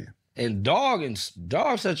 Studying. And Dog's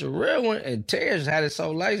such a real one. And Terrence had it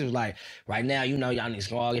so lazy. It was like, right now, y'all need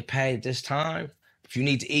to all get paid this time. If you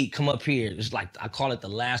need to eat, come up here. It's like, I call it the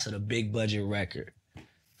last of the big budget record.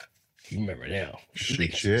 You remember them.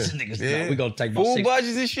 Shit. We gonna take about full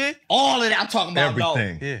budgets and shit? All of that. I'm talking about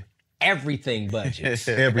everything. Yeah. Everything budgets.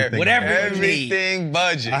 Everything. Whatever everything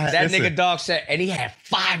budget. That nigga Dog said, and he had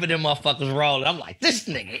 5 of them motherfuckers rolling. I'm like, this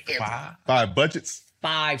nigga is 5 budgets?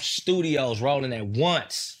 5 studios rolling at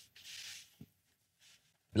once.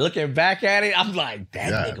 Looking back at it, I'm like,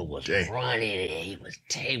 that nigga was running it.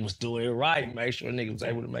 He was doing it right. Make sure nigga was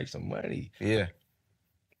able to make some money. Yeah.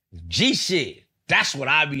 G shit. That's what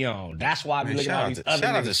I be on. That's why I be looking at all these other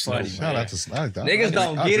niggas funny. Niggas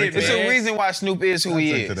don't get it, man. It's a reason why Snoop is who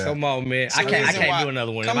he is. Come on, man. I can't do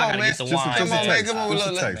another one. Come on, man. Come on, man. Give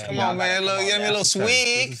me a little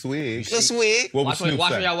swig. Little swig. What was Snoop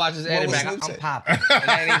watch say? y'all watch this edit back. I'm popping.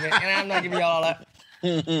 And I'm not giving y'all all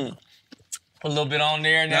that. A little bit on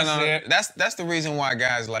there, and that's it. That's the reason why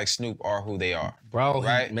guys like Snoop are who they are, bro.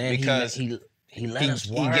 Right? Man, because he let us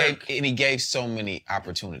work. He gave so many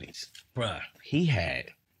opportunities, bro. He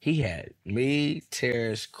had me,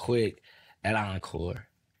 Terrence, Quick at Encore.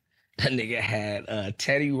 That nigga had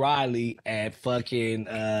Teddy Riley at fucking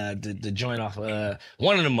the joint off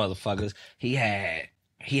one of the motherfuckers. He had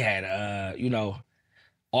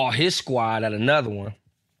all his squad at another one.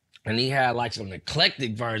 And he had like some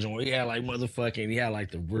eclectic version where he had like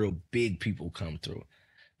the real big people come through.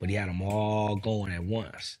 But he had them all going at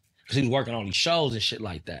once. Because he was working on these shows and shit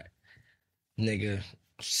like that. Nigga,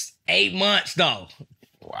 8 months though.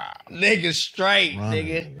 Wow. Nigga straight,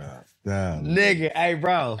 nigga. Nigga, hey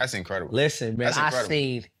bro. That's incredible. Listen, man, I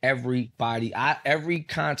seen everybody. Every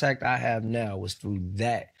contact I have now was through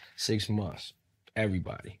that 6 months.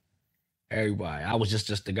 Everybody. I was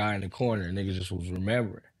just the guy in the corner and niggas just was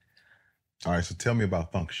remembering. All right, so tell me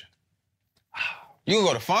about Function. You gonna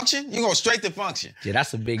go to Function? You go straight to Function? Yeah,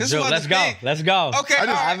 that's a big joke. Let's go. Okay,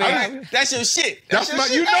 that's your shit. That's my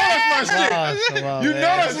shit. You know that's my shit. You know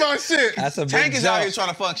that's my shit. That's a big Tank is joke. out here trying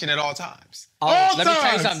to function at all times. Let me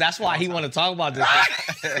tell you something. That's why he want to talk about this.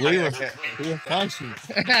 we were functioning.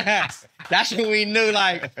 That's when we knew,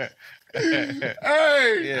 like,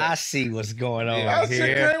 hey, I see what's going on that here.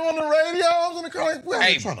 shit came on the radio. I was in the car like,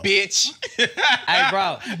 hey, bitch. Hey,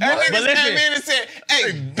 bro. That nigga came in and said,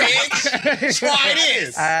 hey, bitch, try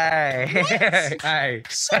this. Hey.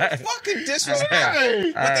 So fucking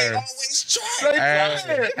disrespectful. But they always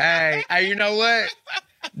try. Hey, you know what?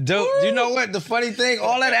 Dude, you know what? The funny thing,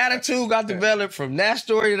 all that attitude got developed from that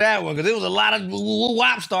story to that one, because there was a lot of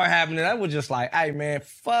wop start happening. That was just like, hey, man,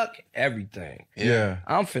 fuck everything. Yeah.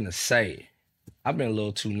 I'm finna say it. I've been a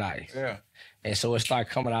little too nice. Yeah. And so it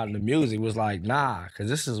started coming out in the music. It was like, nah, because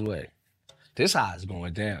this how it's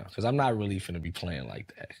going down. Because I'm not really finna be playing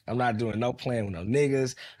like that. I'm not doing no playing with no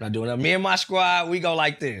niggas. I'm not doing no. Me and my squad, we go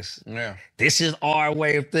like this. Yeah. This is our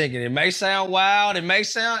way of thinking. It may sound wild. It may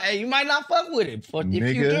sound, hey, you might not fuck with it. But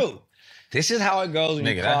if you do, this is how it goes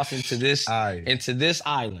when you cross into this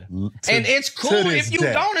island. And it's cool if you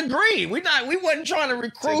don't agree. We wasn't trying to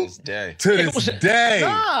recruit. To this day.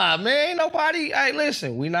 Nah, man, ain't nobody. Hey,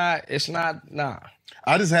 listen, it's not, nah.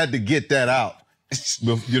 I just had to get that out. You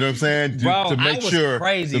know what I'm saying? Bro, to make sure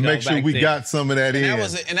we got some of that in.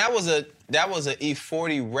 That was a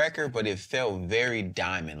E40 record, but it felt very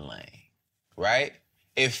Diamond Lane, right?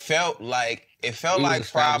 It felt like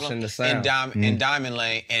Problem in Diamond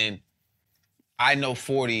Lane, and I know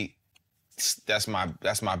 40. That's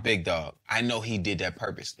my big dog. I know he did that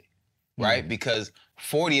purposely, right? Because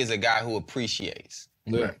 40 is a guy who appreciates,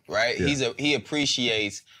 right? Yeah. He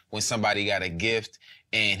appreciates when somebody got a gift.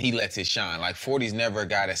 And he lets it shine. Like 40's never a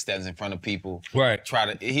guy that stands in front of people. Right.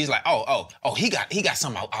 He's like, he got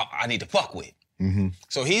something I need to fuck with. Mm-hmm.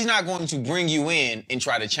 So he's not going to bring you in and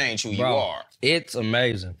try to change who you are. It's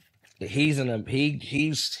amazing. He's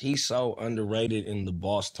so underrated in the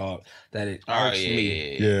boss talk that it irks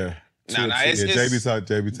me. Yeah.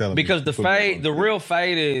 JB telling me. Because the real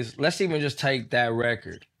fade is, let's even just take that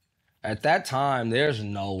record. At that time, there's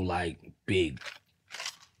no like big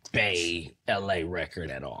Bay LA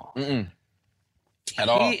record at all. At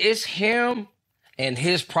all. It's him and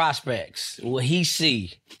his prospects. What he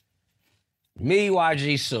see. Me,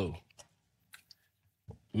 YG Sue.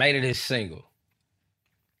 Made it his single.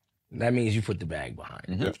 That means you put the bag behind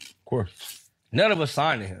it. Yeah, of course. None of us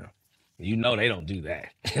signed to him. You know they don't do that.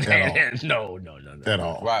 At all. No. At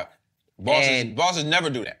all. Right. Bosses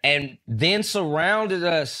never do that. And then surrounded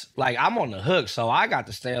us, like I'm on the hook, so I got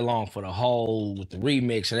to stay along for the whole, with the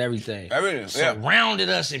remix and everything. Surrounded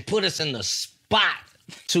us and put us in the spot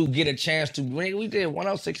to get a chance to, we did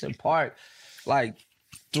 106 in Park, like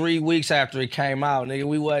 3 weeks after it came out, nigga.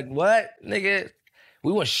 We wasn't, what? Nigga,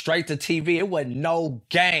 we went straight to TV. It wasn't no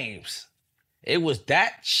games. It was,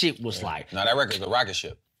 that shit was like. Now that record is a rocket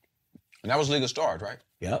ship. And that was League of Stars, right?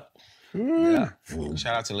 Yep. Yeah.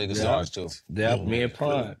 Shout out to League of Stars too. Yep. Me and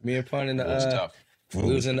Pun in the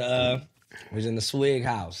we was in the Swig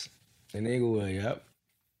house in Inglewood. Yep.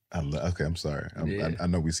 Okay, I'm sorry. I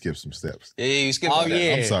know we skipped some steps. Yeah, you skipped. Oh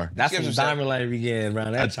yeah, I'm sorry. That's when Diamond Lane began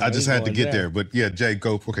around that time. I just had to get there, but yeah, Jay,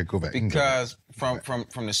 go back. Because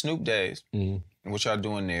from the Snoop days, and what y'all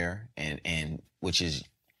doing there, and which is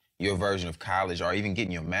your version of college, or even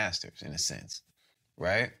getting your master's in a sense,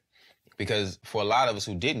 right? Because for a lot of us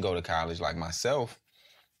who didn't go to college, like myself,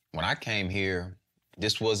 when I came here,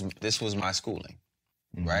 this was my schooling,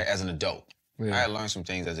 right? As an adult. Yeah. I had learned some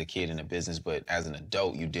things as a kid in the business, but as an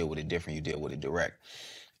adult, you deal with it different, you deal with it direct.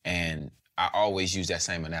 And I always use that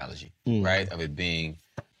same analogy, right? Of it being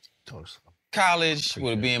college,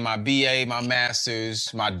 with it being my BA, my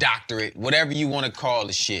master's, my doctorate, whatever you want to call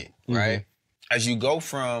the shit, right? As you go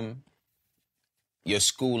from your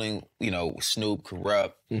schooling, Snoop,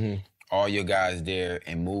 Corrupt, all your guys there,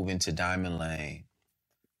 and move into Diamond Lane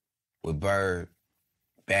with Bird,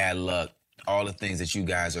 Bad Luck, all the things that you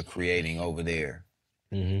guys are creating over there.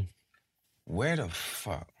 Where the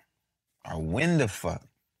fuck, or when the fuck,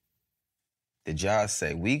 did y'all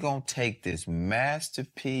say, we gonna take this Master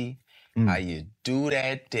P, how you do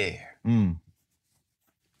that there, and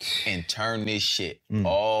turn this shit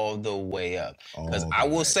all the way up? Because I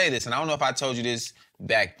will say this, and I don't know if I told you this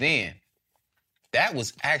back then, that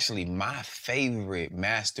was actually my favorite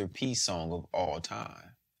Master P song of all time.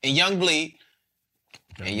 And Young Bleed.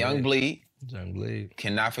 Young Bleed.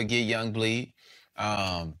 Cannot forget Young Bleed.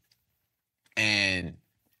 And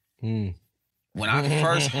when I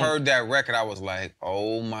first heard that record, I was like,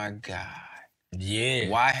 oh my God. Yeah.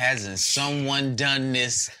 Why hasn't someone done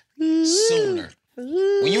this sooner?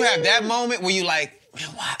 When you have that moment where you like, man,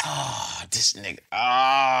 why? Oh, this nigga.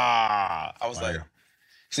 I was like,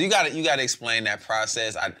 so you gotta explain that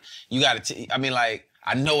process.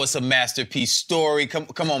 I know it's a masterpiece story.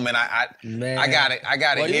 Come on, man. I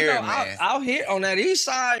gotta hear it, man. Out here on that east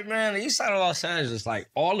side, man, the east side of Los Angeles, like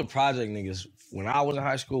all the project niggas, when I was in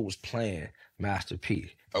high school, was playing Master P.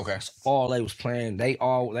 Okay. That's all they was playing. They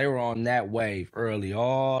were on that wave early.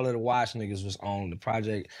 All of the Watch niggas was on the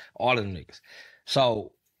project, all of them niggas.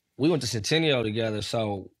 So we went to Centennial together,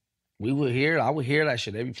 so I would hear that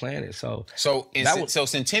shit. They be playing it. So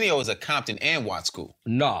Centennial is a Compton and Watts school?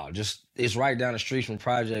 No, just it's right down the street from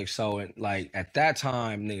Project. So at that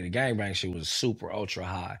time, nigga, the gangbang shit was super ultra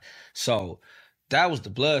high. So that was the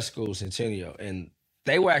blood school, Centennial, and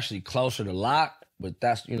they were actually closer to Locke, but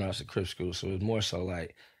that's it's a Crip school, so it was more so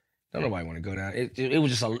like don't nobody want to go down. It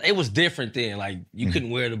was just it was different then. Like you couldn't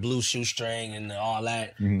wear the blue shoestring and all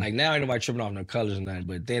that. Like now ain't nobody tripping off no colors and that.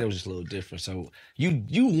 But then it was just a little different. So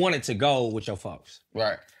you wanted to go with your folks,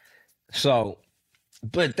 right? So,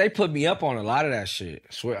 but they put me up on a lot of that shit.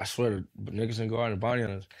 I swear to niggas in Garden and Bonnie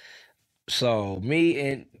on us. So me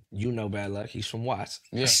and Bad Luck, he's from Watts.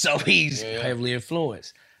 Yeah. So he's heavily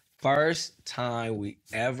influenced. First time we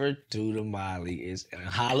ever do the Molly is on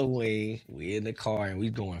Halloween. We in the car and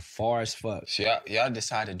we going far as fuck. So y'all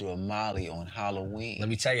decided to do a Molly on Halloween. Let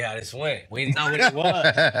me tell you how this went. We didn't know what it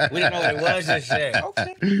was. We didn't know what it was just yet.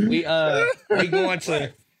 Okay.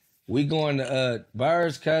 We going to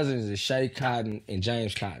Bird's cousins is Shay Cotton and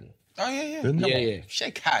James Cotton. Oh yeah.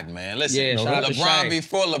 Shay Cotton, man. Listen, yeah, LeBron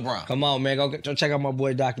before LeBron. Come on, man. Go check out my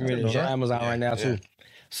boy documentary. It's on Amazon right now too.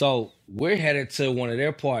 So we're headed to one of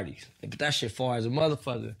their parties. But that shit far as a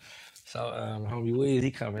motherfucker. So homie Wiz, he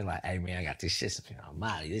come in like, hey man, I got this shit.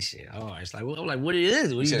 Molly, this shit. Oh, it's like, I'm like, what it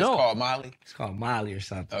is? What you doing? It's called Molly? It's called Molly or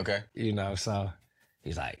something. Okay. So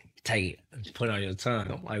he's like, take it, put it on your tongue.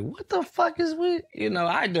 I'm like, what the fuck is with,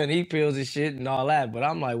 I done E-pills and shit and all that, but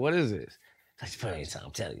I'm like, what is this? He's like, put it on your tongue,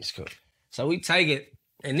 I'm telling you, it's cool. So we take it,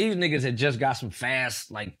 and these niggas had just got some fast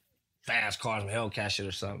cars, some Hellcat shit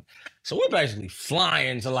or something. So we're basically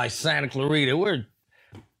flying to like Santa Clarita.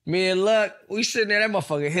 Me and Luck, we sitting there, that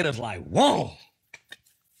motherfucker hit us like, whoa.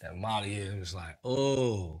 That Molly hit was like,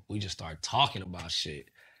 oh. We just started talking about shit.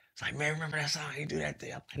 It's like, man, remember that song? He do that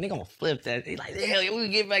thing. I'm like, nigga, gonna flip that. He like, hell yeah, we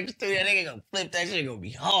can get back to the studio. Nigga gonna flip that shit, gonna be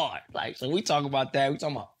hard. Like, so we talk about that. We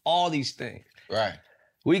talking about all these things. Right.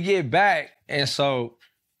 We get back, and so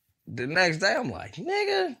the next day I'm like,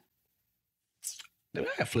 nigga,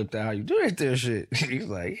 I flipped out how you do that there shit. He's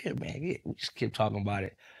like, yeah, man, yeah. We just kept talking about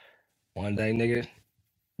it. One day, nigga,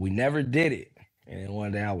 we never did it. And then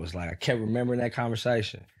one day I was like, I kept remembering that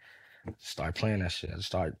conversation. Start playing that shit. I just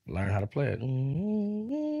started learning how to play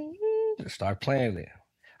it. Just start playing it.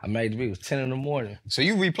 I made the beat. It was 10 in the morning. So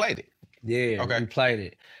you replayed it? Yeah, Okay. replayed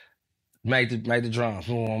it. Made the drums.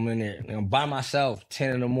 Boom, I'm in there. You know, by myself,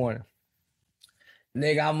 10 in the morning.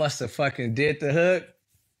 Nigga, I must have fucking did the hook.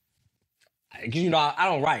 Cause you know, I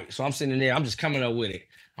don't write. So I'm sitting there, I'm just coming up with it.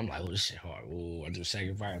 I'm like, oh, this shit hard. Ooh, I do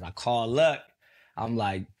second verse. I call Luck. I'm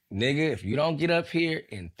like, nigga, if you don't get up here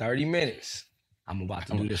in 30 minutes, I'm about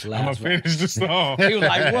to do this last I'm gonna finish the song. He was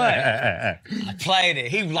like, what? I played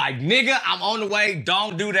it. He was like, nigga, I'm on the way.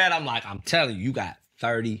 Don't do that. I'm like, I'm telling you, you got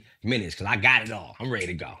 30 minutes because I got it all. I'm ready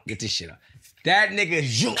to go. Get this shit up. That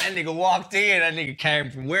nigga walked in. That nigga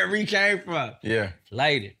came from wherever he came from. Yeah.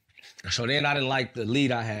 Laid it. So then I didn't like the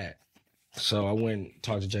lead I had. So I went and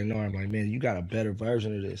talked to Jay Nor. I'm like, man, you got a better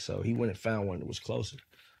version of this. So he went and found one that was closer.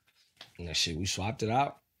 And that shit, we swapped it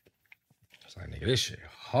out. I was like, nigga, this shit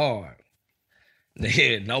hard.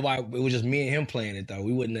 Nigga, nobody, it was just me and him playing it though.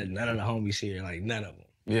 We wouldn't have none of the homies here, like none of them.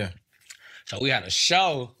 Yeah. So we had a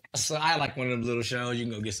show. So I like one of them little shows. You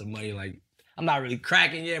can go get some money. Like, I'm not really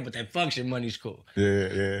cracking yet, but that function money's cool.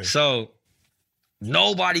 Yeah. So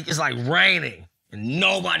nobody, it's like raining and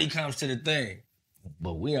nobody comes to the thing.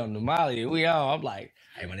 But we on the Molly, I'm like,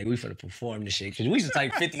 hey, my nigga, we finna perform this shit. Cause we used to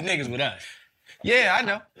take 50 niggas with us. Yeah, I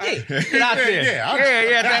know. Yeah, get out there.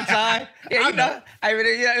 Yeah, at that time. Yeah, you know. I mean,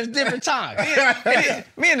 yeah, it's different times.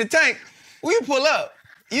 Me and the Tank, we pull up.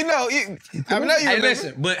 You know, I know you remember.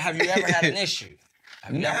 Listen, but have you ever had an issue?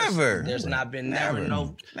 Never. There's not been never.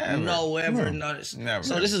 Never.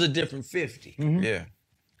 So this is a different 50. Yeah.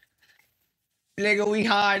 Nigga, we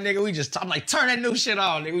high, nigga. I'm like, turn that new shit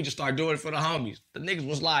on, nigga. We just start doing it for the homies. The niggas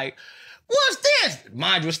was like, what's this?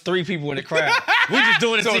 Mind you, was 3 people in the crowd. We just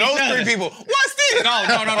doing it So to those each other. 3 people, what's this? No.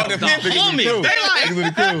 The homies. They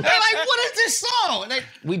like, what is this song?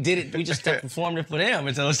 We did it. We just kept performing it for them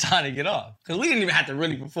until it was time to get off. Because we didn't even have to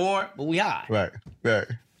really perform, but we high. Right. They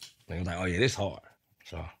was like, oh yeah, this hard.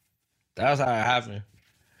 So that's how it happened.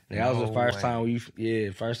 That was the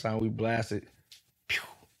first time we blasted. Pew.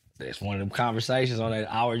 That's one of them conversations on that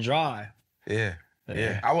hour drive. Yeah.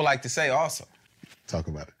 I would like to say also, talk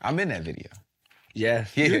about it. I'm in that video. Yeah.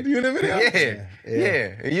 You in the video?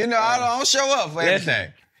 Yeah. You know, I don't show up for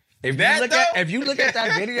anything. If you look at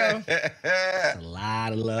that video, there's a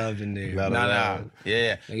lot of love in there. Nah.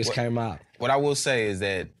 Yeah. Niggas came out. What I will say is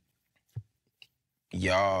that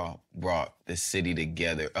y'all brought the city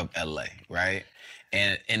together of LA, right?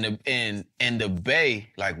 And in the Bay,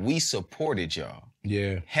 like, we supported y'all.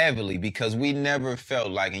 Yeah. Heavily, because we never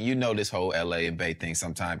felt like, and you know this whole LA and Bay thing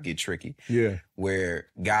sometimes get tricky. Yeah. Where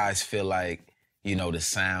guys feel like, you know, the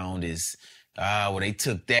sound is, well, they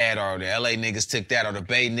took that, or the LA niggas took that, or the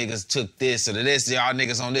Bay niggas took this, or this, y'all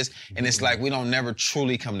niggas on this. And it's like, we don't never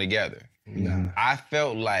truly come together. Nah. I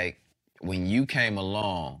felt like when you came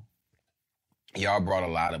along, y'all brought a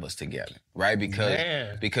lot of us together, right?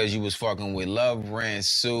 Because you was fucking with Love, Ren,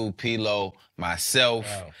 Sue, P-Lo, myself.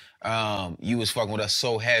 You was fucking with us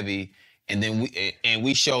so heavy, and then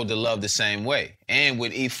we showed the love the same way. And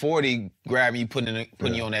with E40 grabbing you,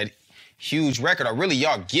 putting you on that huge record, or really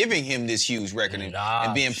y'all giving him this huge record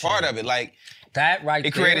and being part of it, like that right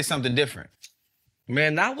it there, created something different.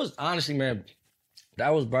 Man, that was honestly, man,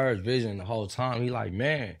 that was Bird's vision the whole time. He like,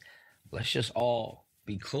 man, let's just all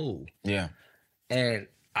be cool. Yeah. And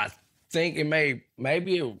I think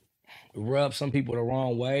maybe it rubbed some people the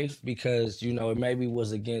wrong way because, you know, it maybe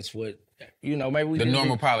was against what, you know, maybe the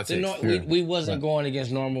normal politics. We wasn't going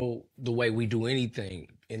against normal the way we do anything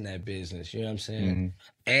in that business. You know what I'm saying? Mm-hmm.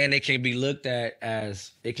 And it can be looked at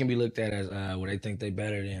as well, they think they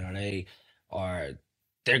better than, or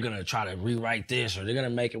they're gonna try to rewrite this, or they're gonna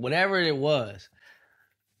make it whatever it was.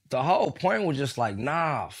 The whole point was just like,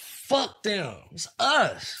 nah, fuck them. It's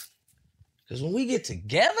us. Because when we get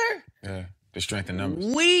together, the strength in numbers,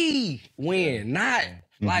 we win. Not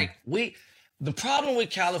like the problem with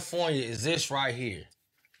California is this right here.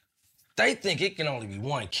 They think it can only be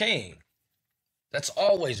one king. That's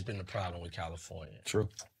always been the problem with California. True.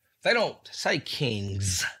 They don't say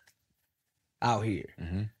kings out here.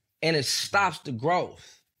 And it stops the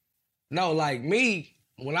growth. No, like me,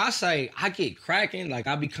 when I say I get cracking, like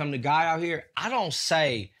I become the guy out here, I don't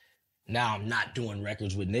say, now I'm not doing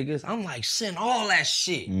records with niggas. I'm like, send all that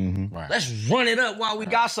shit. Right. Let's run it up while we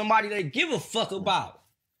got somebody they give a fuck about.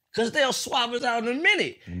 Cause they'll swap us out in a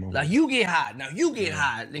minute. Like, you get hot, now you get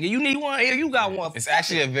hot. Nigga, you need one here, you got one. It's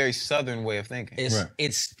actually a very Southern way of thinking.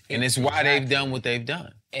 It's why they've done what they've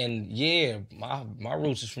done. And yeah, my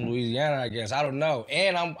roots is from Louisiana, I guess. I don't know.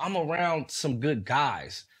 And I'm around some good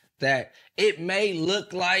guys that it may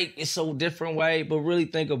look like it's a different way, but really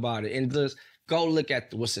think about it and just go look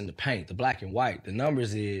at what's in the paint, the black and white. The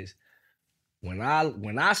numbers is when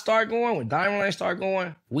I start going, when Diamond Lane start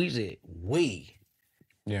going,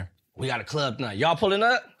 Yeah. We got a club tonight. Y'all pulling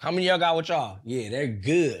up? How many of y'all got with y'all? Yeah, they're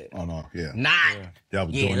good. Oh no, yeah. Not. Y'all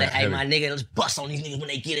was Yeah, doing that hey, heavy. my nigga, let's bust on these niggas when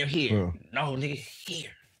they get in here. Yeah. No, nigga, here.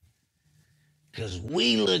 Cause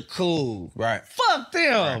we look cool. Right. Fuck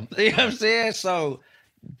them. You know what I'm saying? So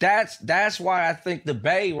that's why I think the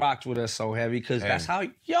Bay rocks with us so heavy, because that's how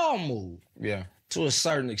y'all move. Yeah. To a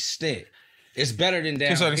certain extent. It's better than down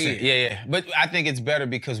To a certain here. extent. Yeah. But I think it's better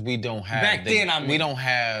because we don't have Back then, I mean. we don't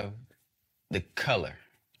have the color.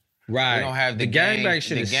 Right. We don't have the gangbang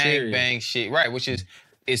shit the is serious. gangbang shit. Right, which is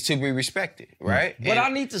to be respected, right? But I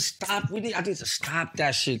need to stop. I need to stop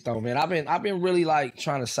that shit though, man. I've been really like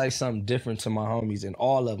trying to say something different to my homies, and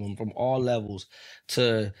all of them from all levels,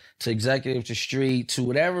 to executive, to street, to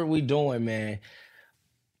whatever we doing, man.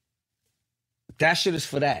 That shit is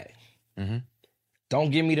for that. Mm-hmm.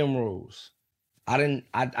 Don't give me them rules. I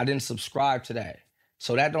didn't subscribe to that,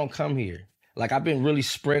 so that don't come here. Like, I've been really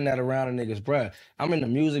spreading that around to niggas, bruh. I'm in the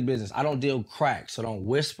music business. I don't deal crack, so don't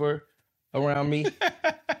whisper around me.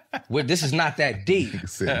 This is not that deep.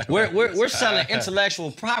 We're selling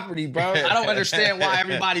intellectual property, bro. I don't understand why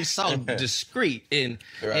everybody's so discreet and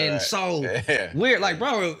so weird. Like,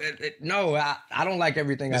 bro, no, I don't like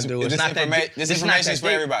everything I do. It's not that deep. This It's not information that is for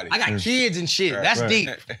deep. everybody. I got kids and shit. Right. That's Right. deep.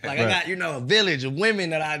 Like, I got, a village of women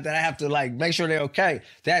that I have to, like, make sure they're okay.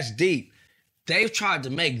 That's deep. They've tried to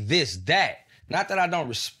make this that. Not that I don't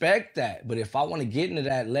respect that, but if I want to get into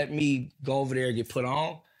that, let me go over there and get put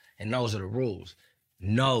on, and those are the rules.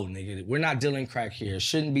 No, nigga, we're not dealing crack here. It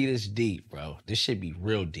shouldn't be this deep, bro. This should be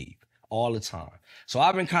real deep all the time. So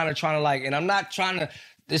I've been kind of trying to, like, and I'm not trying to,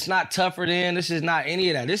 it's not tougher than, this is not any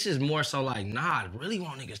of that. This is more so like, nah, I really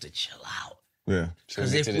want niggas to chill out. Yeah.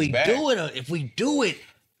 Because if we do it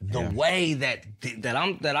the way that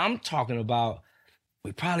I'm talking about,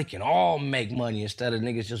 we probably can all make money instead of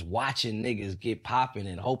niggas just watching niggas get popping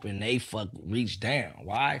and hoping they reach down.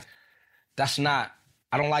 Why?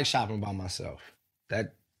 I don't like shopping by myself.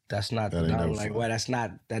 That's not, I'm like, well,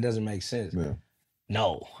 that doesn't make sense. Yeah.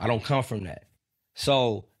 No, I don't come from that.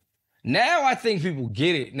 So now I think people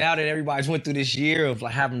get it. Now that everybody's went through this year of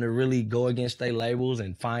like having to really go against their labels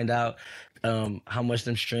and find out how much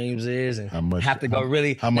them streams is and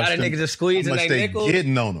now that niggas are squeezing their nickels.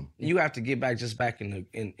 Getting on them. You have to get back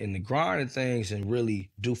in the grind of things and really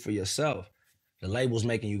do for yourself. The label's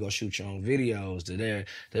making you go shoot your own videos.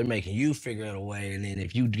 They're making you figure out a way, and then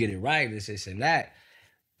if you get it right, it's this and that.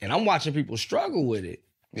 And I'm watching people struggle with it.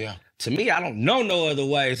 Yeah. To me, I don't know no other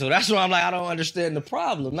way, so that's why I'm like, I don't understand the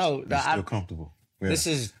problem. No, You're still comfortable. Yeah. This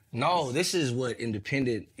is what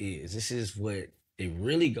independent is. This is what it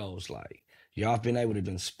really goes like. Y'all been able to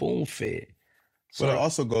been spoon fed. So But it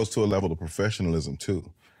also goes to a level of professionalism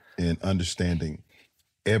too, in understanding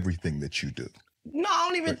everything that you do. no, I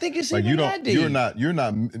don't even think it's Like even that deep. you're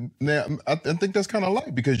not. Now, I think that's kind of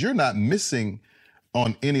light because you're not missing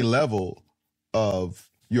on any level of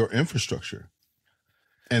your infrastructure.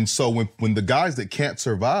 And so when the guys that can't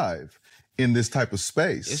survive in this type of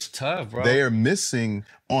space, It's tough, bro. they are missing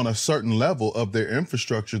on a certain level of their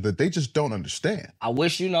infrastructure that they just don't understand. I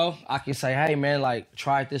wish, I can say, hey man, like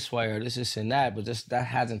try it this way or this and that, but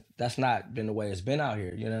that's not been the way it's been out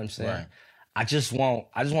here. You know what I'm saying? Right. I just want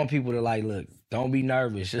people to like, look, don't be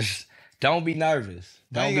nervous. Just don't be nervous.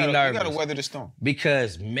 Now Don't you be gotta- nervous. You gotta weather the storm.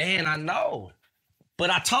 Because man, I know. But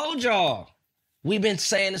I told y'all, we've been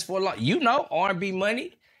saying this for a long. R&B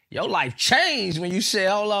money, your life changed when you said,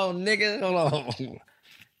 hold on, nigga, hold on.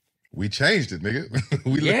 We changed it, nigga.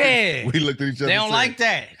 we looked at each other. They and don't said, like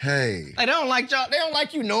that. Hey. They don't like y'all. They don't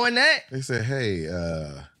like you knowing that. They said, hey,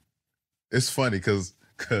 it's funny because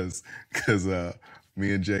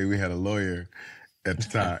me and Jay, we had a lawyer at the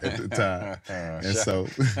time. And so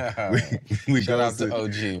we Shout go out to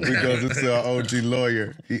OG. We go to see our OG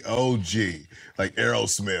lawyer. He OG. Like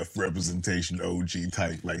Aerosmith representation OG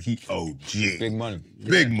type. Like he OG. Big money.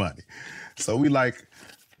 Big money. So we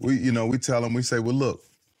tell him, we say, well, look,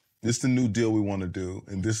 this is the new deal we want to do,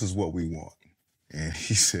 and this is what we want. And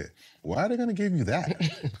he said, why are they gonna give you that?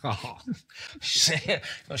 Oh, shit.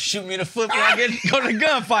 Gonna shoot me in the foot before I go to the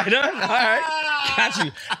gunfight, huh? All right. Got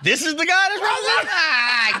you. This is the guy that's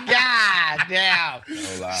representing? God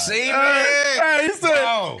damn. See,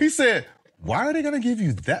 man? He said, why are they gonna give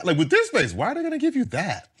you that? Like with this space, why are they gonna give you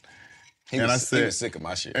that? He was sick of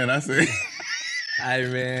my shit. And I said, Hey,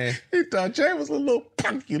 man. He thought Jay was a little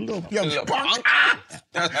punk, you little young punk.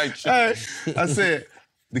 Hey, I said,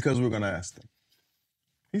 because we're going to ask them.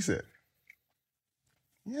 He said,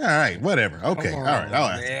 yeah, all right, whatever. Okay, all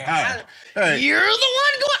right. Hey, you're the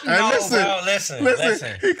one going. Hey, No, listen, bro,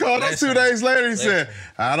 listen. He called us 2 days later. He said,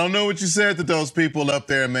 I don't know what you said to those people up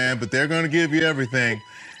there, man, but they're going to give you everything.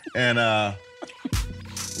 And we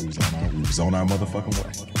was on our motherfucking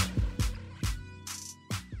way.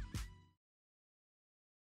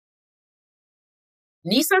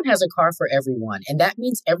 Nissan has a car for everyone, and that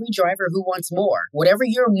means every driver who wants more. Whatever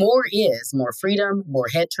your more is, more freedom, more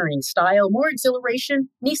head-turning style, more exhilaration,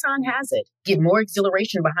 Nissan has it. Get more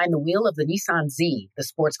exhilaration behind the wheel of the Nissan Z, the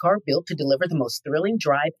sports car built to deliver the most thrilling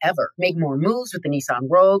drive ever. Make more moves with the Nissan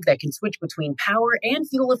Rogue that can switch between power and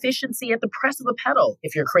fuel efficiency at the press of a pedal.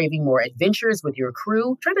 If you're craving more adventures with your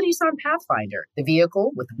crew, try the Nissan Pathfinder, the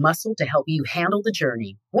vehicle with muscle to help you handle the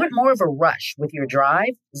journey. Want more of a rush with your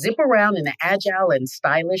drive? Zip around in the agile and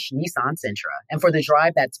stylish Nissan Sentra. And for the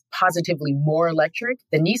drive that's positively more electric,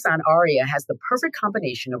 the Nissan Ariya has the perfect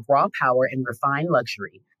combination of raw power and refined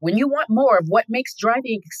luxury. When you want more of what makes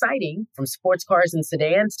driving exciting, from sports cars and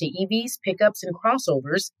sedans to EVs, pickups, and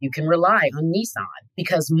crossovers, you can rely on Nissan,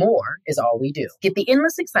 because more is all we do. Get the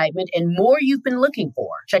endless excitement and more you've been looking for.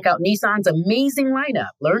 Check out Nissan's amazing lineup.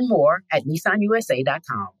 Learn more at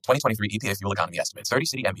nissanusa.com. 2023 EPA fuel economy estimates: 30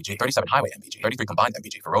 city MPG, 37 highway MPG, 33 combined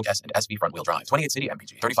MPG for Rogue S and SV front-wheel drive, 28 city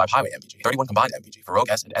MPG, 35 highway MPG, 31 combined MPG for Rogue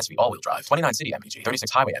S and SV all-wheel drive, 29 city MPG,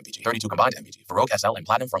 36 highway MPG, 32 combined MPG for Rogue SL and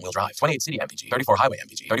Platinum front-wheel drive, 28 city MPG, 34 highway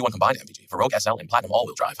MPG, 31 combined MPG for Rogue SL and Platinum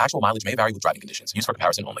all-wheel drive. Actual mileage may vary with driving conditions. Used for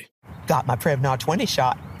comparison only. Got my Prevnar 20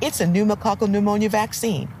 shot. It's a pneumococcal pneumonia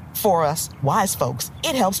vaccine. For us, wise folks,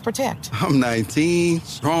 it helps protect. I'm 19,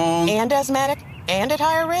 strong. And asthmatic, and at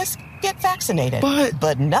higher risk? Get vaccinated.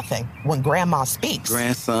 But nothing when grandma speaks.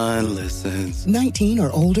 Grandson listens. 19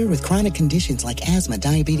 or older with chronic conditions like asthma,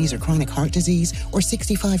 diabetes, or chronic heart disease, or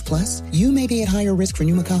 65 plus, you may be at higher risk for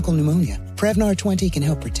pneumococcal pneumonia. Prevnar 20 can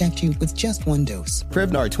help protect you with just one dose.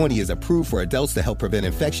 Prevnar 20 is approved for adults to help prevent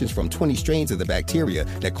infections from 20 strains of the bacteria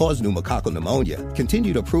that cause pneumococcal pneumonia.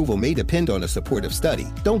 Continued approval may depend on a supportive study.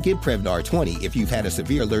 Don't get Prevnar 20 if you've had a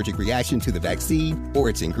severe allergic reaction to the vaccine or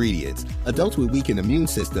its ingredients. Adults with weakened immune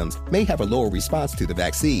systems may have a lower response to the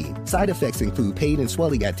vaccine. Side effects include pain and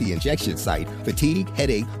swelling at the injection site, fatigue,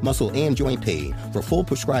 headache, muscle, and joint pain. For full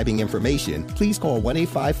prescribing information, please call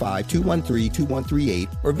 1-855-213-2138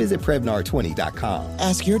 or visit Prevnar20.com.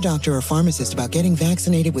 Ask your doctor or pharmacist about getting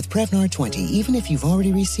vaccinated with Prevnar 20, even if you've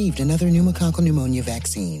already received another pneumococcal pneumonia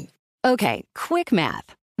vaccine. Okay, quick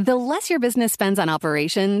math. The less your business spends on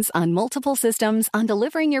operations, on multiple systems, on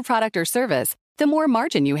delivering your product or service, the more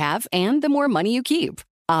margin you have and the more money you keep.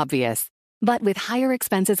 Obvious. But with higher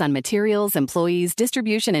expenses on materials, employees,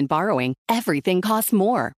 distribution, and borrowing, everything costs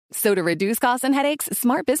more. So to reduce costs and headaches,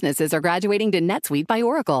 smart businesses are graduating to NetSuite by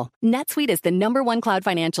Oracle. NetSuite is the #1 cloud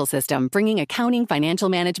financial system, bringing accounting, financial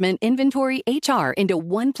management, inventory, HR into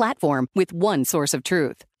one platform with one source of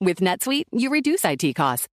truth. With NetSuite, you reduce IT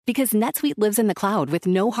costs because NetSuite lives in the cloud with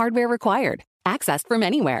no hardware required, accessed from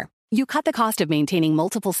anywhere. You cut the cost of maintaining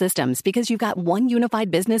multiple systems because you've got one unified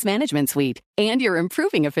business management suite. And you're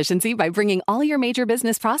improving efficiency by bringing all your major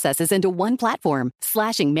business processes into one platform,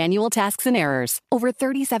 slashing manual tasks and errors. Over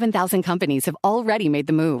 37,000 companies have already made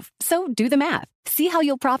the move. So do the math. See how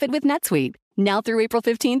you'll profit with NetSuite. Now through April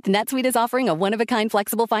 15th, NetSuite is offering a one-of-a-kind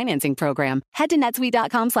flexible financing program. Head to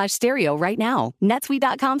netsuite.com/stereo right now.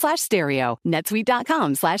 netsuite.com/stereo.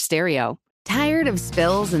 netsuite.com/stereo. Tired of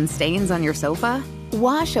spills and stains on your sofa?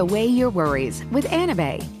 Wash away your worries with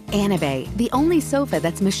Anabei. Anabei, the only sofa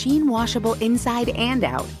that's machine washable inside and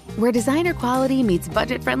out, where designer quality meets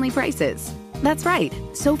budget-friendly prices. That's right,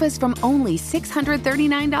 sofas from only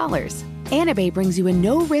 $639. Anabei brings you a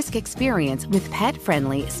no-risk experience with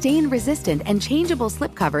pet-friendly, stain-resistant, and changeable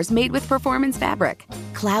slipcovers made with performance fabric,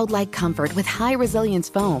 cloud-like comfort with high-resilience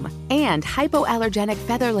foam, and hypoallergenic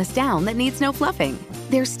featherless down that needs no fluffing.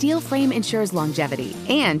 Their steel frame ensures longevity,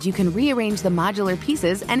 and you can rearrange the modular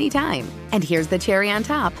pieces anytime. And here's the cherry on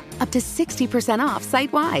top, up to 60% off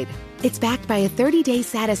site-wide. It's backed by a 30-day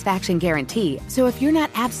satisfaction guarantee, so if you're not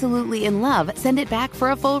absolutely in love, send it back for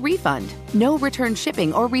a full refund. No return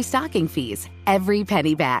shipping or restocking fees. Every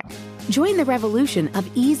penny back. Join the revolution of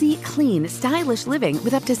easy, clean, stylish living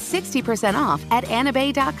with up to 60% off at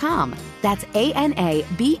anabei.com. That's ANABEI.com.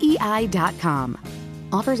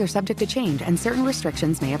 Offers are subject to change and certain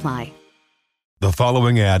restrictions may apply. The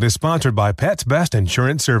following ad is sponsored by Pets Best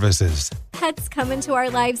Insurance Services. Pets come into our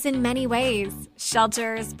lives in many ways.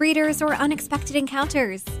 Shelters, breeders, or unexpected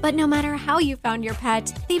encounters. But no matter how you found your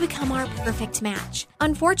pet, they become our perfect match.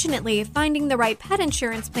 Unfortunately, finding the right pet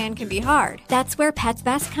insurance plan can be hard. That's where Pets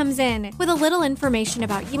Best comes in. With a little information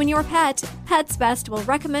about you and your pet, Pets Best will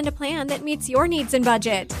recommend a plan that meets your needs and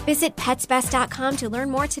budget. Visit PetsBest.com to learn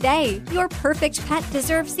more today. Your perfect pet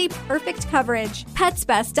deserves the perfect coverage.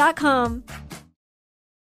 PetsBest.com.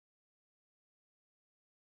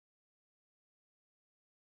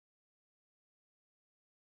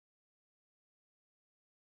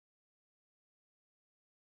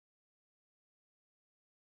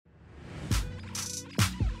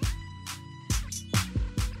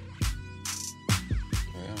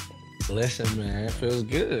 Listen, man, it feels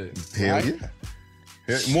good. Hell right?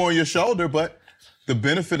 yeah. More on your shoulder, but the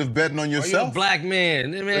benefit of betting on yourself. You're a black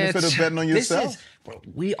man. Benefit of betting on yourself.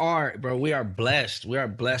 We are blessed. We are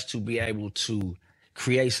blessed to be able to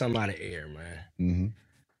create something out of air, man.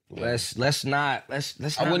 Mm-hmm. Let's not.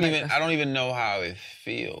 I don't even know how it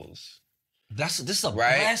feels. This is a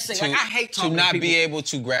right? blessing. Like, I hate talking to not people. be able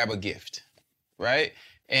to grab a gift, right?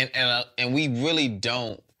 And we really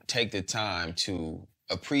don't take the time to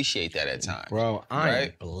appreciate that at times. Bro, I am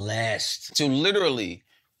right? blessed. To literally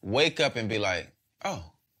wake up and be like, oh.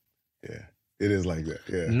 Yeah, it is like that.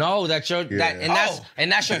 Yeah. No, that's your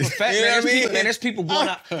that's your profession. You know what I mean? There's people going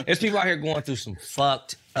out. There's people out here going through some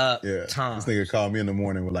fucked up time. This nigga called me in the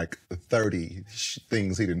morning with like 30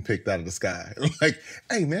 things he didn't picked out of the sky. Like,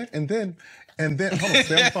 hey man, and then hold on,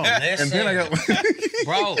 stay on the phone. And then I got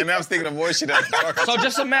bro. And I was thinking of more shit.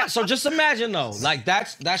 So just imagine though, like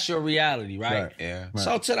that's your reality, right? Yeah. Right.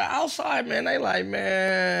 So to the outside, man, they like,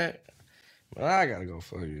 man, I gotta go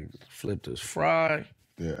fucking flip this fry.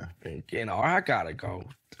 Yeah. And, you know, or I gotta go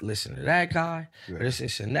listen to that guy, or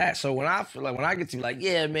this and that. So when I feel like, when I get to be like,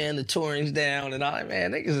 yeah, man, the touring's down and all that,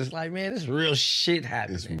 man, niggas is like, man, this real shit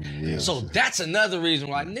happening. So that's another reason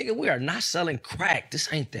why, nigga, we are not selling crack. This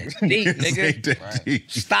ain't that deep, nigga. Ain't that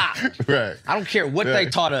deep. Stop. Right. I don't care what they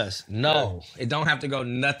taught us. No, it don't have to go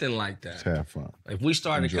nothing like that. Just have fun. If we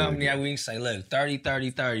start Enjoy a company, it. we can say, look, 30,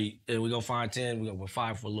 30, 30, and we're gonna find 10, we're gonna put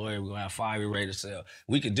 5 for a lawyer, we're gonna have 5 we're ready to sell.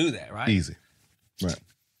 We could do that, right? Easy. Right.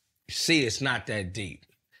 See, it's not that deep.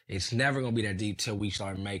 It's never gonna be that deep till we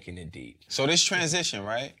start making it deep. So this transition,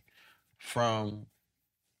 right, from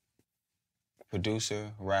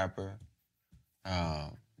producer, rapper,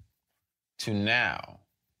 to now,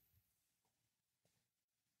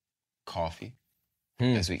 coffee.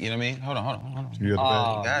 As we, you know what I mean? Hold on. You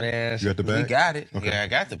got the bag? Man. You got the bag? We got it. Okay. Yeah, I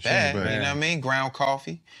got the Show me bag. the bag. You know what I mean? Ground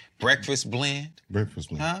coffee, breakfast blend. Breakfast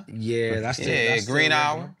blend. Huh? Yeah, that's the Green the original.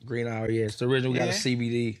 Hour. Green Hour, yeah. It's the original. We got a Yeah.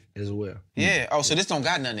 CBD as well. Yeah. Oh, so this don't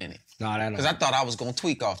got nothing in it. No, that Because I thought I was gonna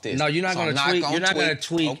tweak off this. No, you're not So gonna I'm tweak. You're not gonna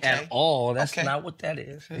tweak Okay. at all. That's Okay. not what that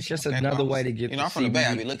is. It's just Okay, another well, way to get. You know, I'm from the Bay.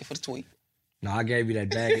 I be looking for the tweak. No, I gave you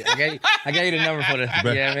that bag. I gave you the number for the.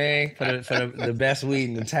 You know what I mean? For the best weed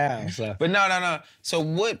in the town. So. But no. So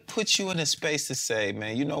what puts you in a space to say,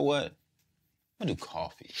 man, you know what? I'm gonna do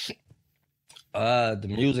coffee. The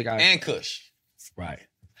music and Kush. Right.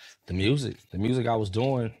 The music I was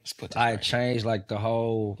doing, I had changed like the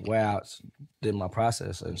whole way I did my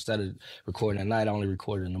process. So instead of recording at night, I only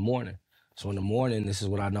recorded in the morning. So in the morning, this is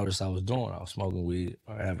what I noticed I was doing. I was smoking weed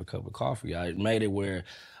or have a cup of coffee. I made it where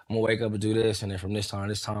I'm gonna wake up and do this, and then from this time to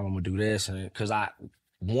this time, I'm gonna do this, and because I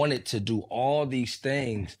wanted to do all these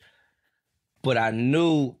things, but I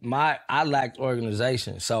knew I lacked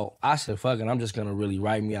organization. So I said, fuck it, I'm just gonna really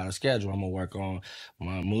write me out a schedule. I'm gonna work on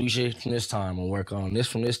my music from this time, I'm gonna work on this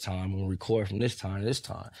from this time, I'm gonna record from this time to this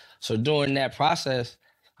time. So during that process,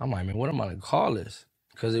 I'm like, man, what am I gonna call this?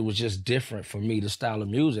 Because it was just different for me, the style of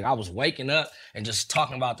music. I was waking up and just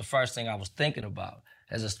talking about the first thing I was thinking about.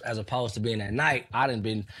 As opposed to being at night, I done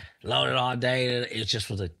been loaded all day. It just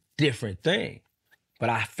was a different thing. But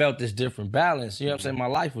I felt this different balance. You know what I'm saying? My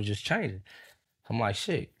life was just changing. I'm like,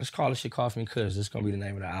 shit, let's call this shit Coffee and Kush. This is gonna be the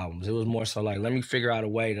name of the albums. It was more so like, let me figure out a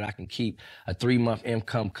way that I can keep a 3-month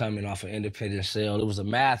income coming off an independent sale. It was a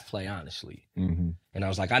math play, honestly. Mm-hmm. And I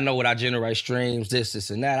was like, I know what I generate streams, this,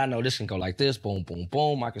 and that. I know this can go like this, boom, boom,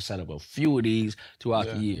 boom. I can set up a few of these throughout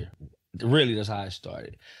the year. Really, that's how it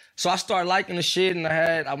started. So I started liking the shit, and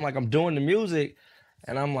I'm doing the music,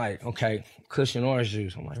 and I'm like, okay, Kush and Orange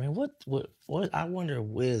Juice. I'm like, man, what? I wonder if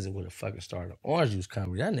Wiz would have fucking started an Orange Juice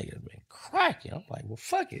company. That nigga been cracking. I'm like, well,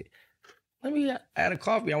 fuck it. Let me add a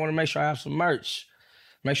coffee. I want to make sure I have some merch.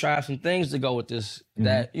 Make sure I have some things to go with this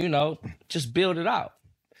that, you know, just build it out.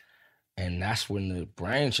 And that's when the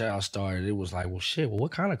brainchild started. It was like, well, shit, well,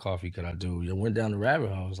 what kind of coffee could I do? I went down the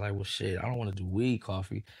rabbit hole. I was like, well, shit, I don't want to do weed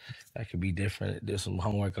coffee. That could be different. Did some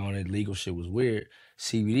homework on it. Legal shit was weird.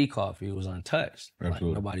 CBD coffee, it was untouched. Absolutely.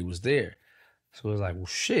 Like, nobody was there. So it was like, well,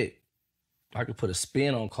 shit, I could put a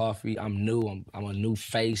spin on coffee. I'm new. I'm a new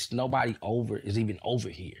face. Nobody is even over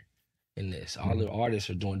here in this. All the artists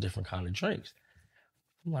are doing different kind of drinks.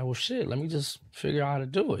 I'm like, well, shit, let me just figure out how to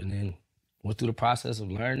do it. And then went through the process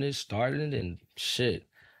of learning it, started it, and shit,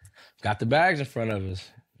 got the bags in front of us.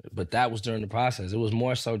 But that was during the process. It was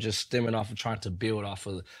more so just stemming off of trying to build off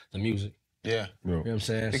of the music. Yeah. You know what I'm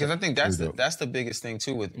saying? Because So- I think that's the biggest thing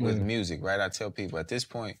too with music, right? I tell people at this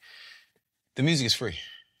point, the music is free.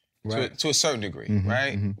 Right. To a certain degree,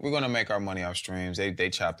 right? We're gonna make our money off streams. They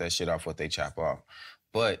chop that shit off what they chop off.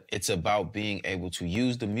 But it's about being able to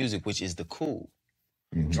use the music, which is the cool,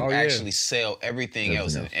 to Oh, yeah. actually sell everything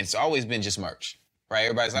else. And it's always been just merch, right?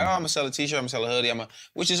 Everybody's like, oh, I'm gonna sell a t-shirt, I'm gonna sell a hoodie,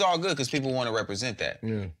 which is all good because people want to represent that.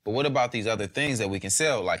 Yeah. But what about these other things that we can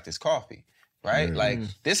sell, like this coffee, right? Yeah. Like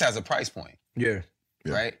this has a price point, Yeah.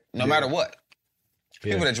 right? No Yeah. matter what.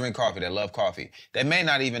 Yeah. People that drink coffee, that love coffee, they may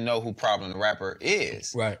not even know who Problem the Rapper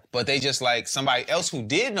is. Right. But they just like somebody else who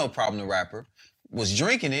did know Problem the Rapper was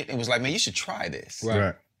drinking it and was like, man, you should try this.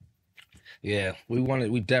 Right. Yeah, we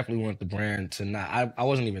definitely wanted the brand to not. I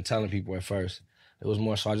wasn't even telling people at first. It was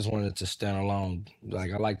more so I just wanted it to stand alone.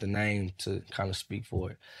 Like I like the name to kind of speak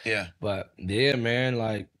for it. Yeah. But yeah, man,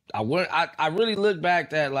 like I really look back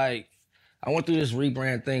that like I went through this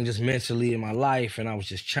rebrand thing just mentally in my life, and I was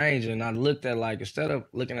just changing. And I looked at like instead of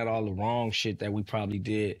looking at all the wrong shit that we probably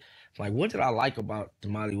did, like what did I like about the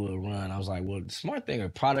Mollywood run? I was like, well, the smart thing, a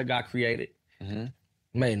product got created.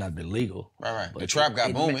 May not be legal. Right. but The trap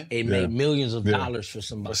got booming. It made millions of dollars for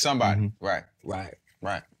somebody. For somebody. Right.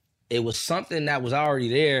 Right. It was something that was already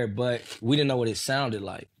there, but we didn't know what it sounded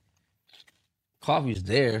like. Coffee's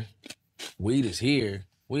there. Weed is here.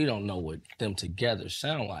 We don't know what them together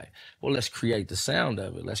sound like. Well, let's create the sound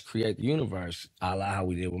of it. Let's create the universe, a la how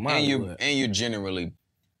we did with Mollywood. And you genuinely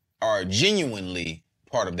are genuinely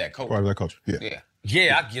part of that culture. Part of that culture, yeah. Yeah.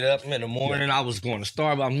 Yeah, I get up in the morning. I was going to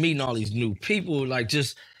Starbucks, meeting all these new people, like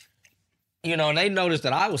just, you know, and they noticed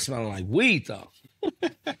that I was smelling like weed though.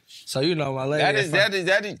 So, you know, my lady.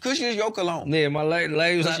 That is, Kush is your cologne. Yeah, my lady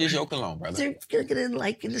was Kush like, is your cologne, brother. look at it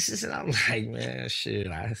like this. And I'm like, man, shit,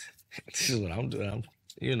 this is what I'm doing.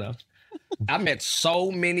 You know, I met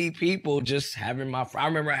so many people just having I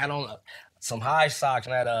remember I had on some high socks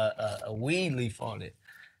and had a weed leaf on it.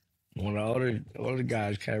 One of the older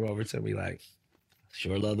guys came over to me like,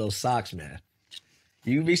 sure love those socks, man.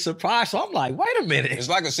 You'd be surprised. So I'm like, wait a minute. It's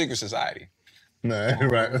like a secret society. Nah,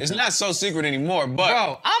 right. It's not so secret anymore, but.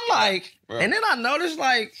 Bro, I'm like, Bro. and then I noticed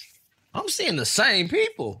like, I'm seeing the same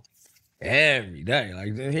people every day.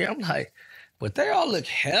 Like here, I'm like, but they all look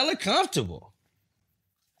hella comfortable.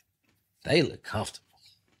 They look comfortable.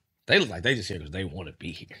 They look like they just here because they want to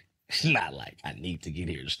be here. It's not like I need to get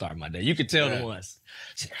here to start my day. You can tell the ones.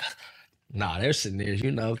 Nah, they're sitting there,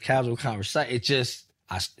 you know, casual conversation. It just,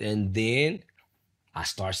 and then I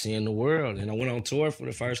start seeing the world. And I went on tour for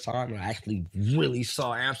the first time and I actually really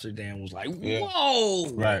saw Amsterdam. Was like, whoa,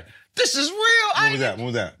 Right. this is real. When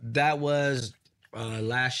was that? That was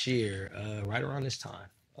last year, right around this time.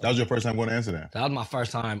 That was your first time going to Amsterdam? That was my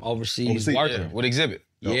first time overseas Overseas, working. yeah. What exhibit?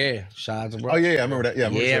 Yeah, shout out to bro. Oh, yeah, I remember that. Yeah, I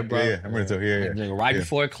remember yeah, that. bro. Yeah, I remember that. Yeah. Nigga, right Yeah.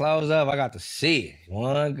 before it closed up, I got to see it.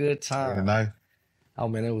 One good time. Nice. Oh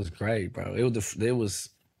man, it was great, bro. It was.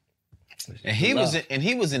 And he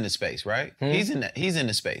was in the space, right? Hmm? He's in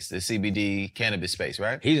the space, the CBD cannabis space,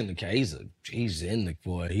 right? He's in the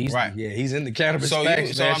boy. He's right. Yeah, he's in the cannabis So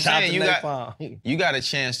space. I'm Shout out saying to you got a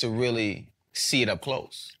chance to really see it up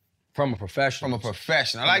close. From a professional.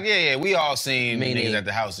 Like, we all seen Meaning- niggas at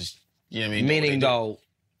the houses. You know what I mean? Meaning Doing what though,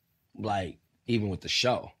 like even with the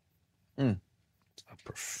show, a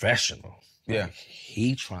professional. Yeah. Like,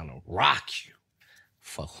 he trying to rock you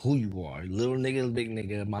for who you are. Little nigga, big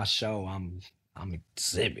nigga, my show, I'm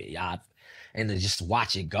exhibit, y'all. And to just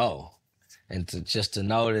watch it go. And to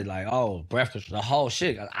know that like, oh, Breath Control, the whole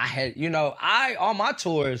shit. I had, on my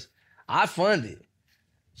tours, I funded.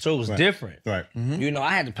 So it was different. Right. You know,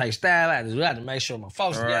 I had to pay staff. I had to make sure my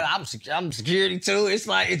folks together. I'm security too. It's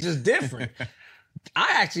like, it's just different.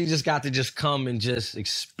 I actually just got to just come and just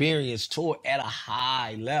experience tour at a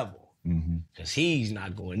high level. Because he's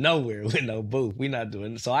not going nowhere with no booth. We not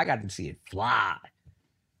doing it. So I got to see it fly.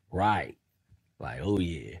 Right. Like, oh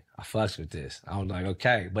yeah, I fucks with this. I was like,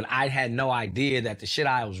 okay. But I had no idea that the shit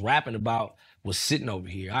I was rapping about was sitting over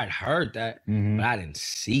here. I'd heard that, but I didn't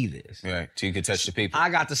see this. Right, so you could touch the people. I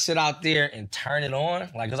got to sit out there and turn it on,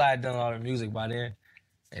 like, because I had done all the music by then.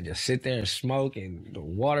 and just sit there and smoke and the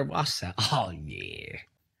water. I said, oh yeah.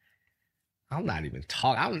 I'm not even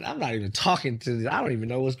talking. I'm not even talking to. I don't even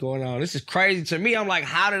know what's going on. This is crazy to me. I'm like,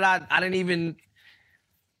 how did I didn't even.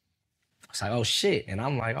 It's like, oh shit. And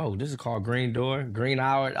I'm like, oh, this is called Green Door, Green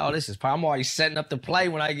Hour. Oh, this is I'm already setting up the play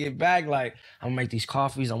when I get back. Like, I'm gonna make these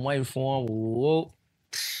coffees. I'm waiting for them. Whoa.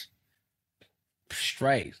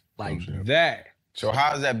 Straight. Like that. So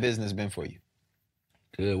how's that business been for you?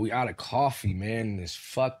 Good. We out of coffee, man. And it's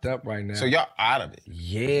fucked up right now. So y'all out of it?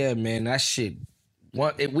 Yeah, man. That shit.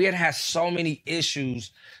 We had so many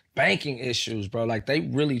issues, banking issues, bro. Like, they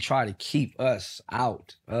really try to keep us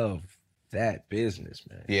out of that business,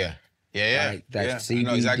 man. Yeah. Yeah. Like that yeah.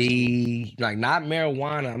 CBD, exactly. Like not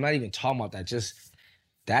marijuana. I'm not even talking about that. Just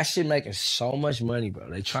that shit making so much money, bro.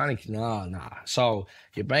 They trying to nah. So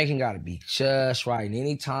your banking got to be just right. And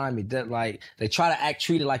anytime it does, like they try to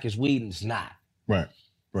treat it like it's weed and it's not. Right.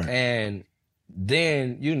 And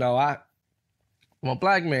then I'm a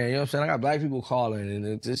black man. You know what I'm saying? I got black people calling, and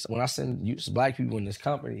it's just when I send black people in this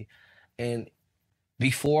company, and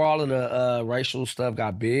before all of the racial stuff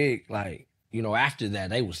got big, like after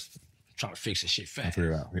that they was trying to fix the shit fast.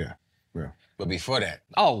 Figure it out, yeah. But before that,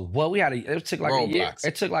 it took like roadblocks. a year.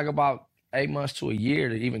 It took like about 8 months to a year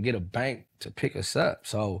to even get a bank to pick us up.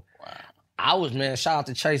 So I was, man, shout out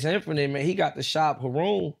to Chase Infinite, man. He got the shop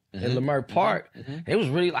Haroon in Leimert Park. It was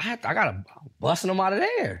really I got busting them out of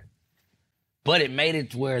there. But it made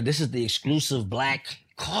it to where this is the exclusive black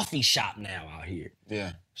coffee shop now out here.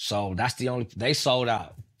 Yeah. So that's they sold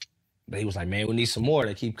out. They was like, man, we need some more.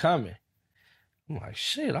 They keep coming. I'm like,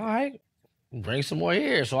 shit, all right. Bring some more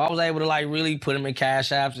here. So I was able to like really put them in Cash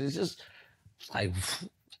Apps. It's just like,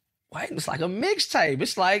 wait, it's like a mixtape.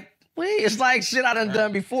 It's like shit I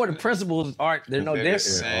done before. The principles they're no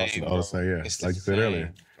different. Yeah, like you said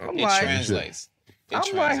earlier. I'm it like, translates.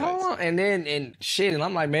 Like, hold on. And then, and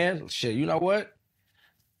I'm like, man, shit, you know what?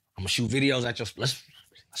 I'm gonna shoot videos at your, let's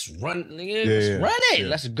run, nigga. Let's run it. Yeah.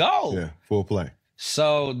 Let's go. Yeah, full play.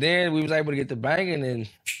 So then we was able to get the bang, and then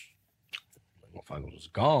motherfucker was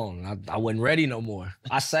gone. I wasn't ready no more.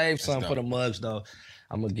 I saved some for the mugs, though.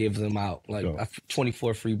 I'm gonna give them out, like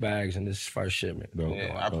 24 free bags in this first shipment.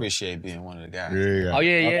 Yeah, I appreciate being one of the guys. Yeah. Oh,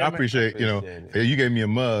 yeah. I appreciate, you gave me a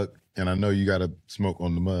mug, and I know you got to smoke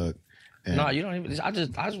on the mug. And no, you don't even. I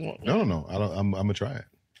just want. No. I'm gonna try it.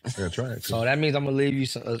 I gotta try it. So that means I'm gonna leave you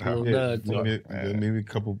a little nudge. Maybe a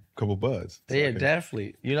couple buds. So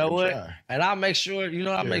definitely. You know what? Try. And I'll make sure.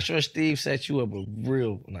 Make sure Steve set you up a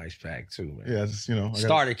real nice pack too, man. Yeah, just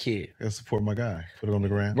starter kit. I gotta support my guy. Put it on the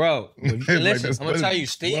ground, bro. Listen, I'm gonna tell you,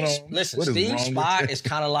 Steve. Listen, Steve's spot is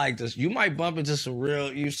kind of like this. You might bump into some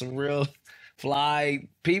real fly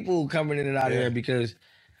people coming in and out of there because.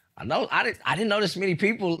 I didn't know this many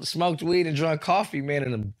people smoked weed and drunk coffee, man,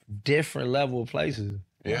 in a different level of places.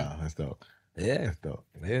 Yeah, wow, that's dope. Yeah, that's dope.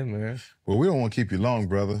 Yeah, man. Well, we don't want to keep you long,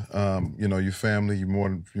 brother. Your family,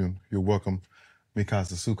 you're welcome.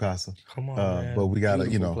 Mikasa, Sukasa. Come on, man. But we gotta,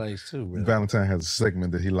 place too, really. Valentine has a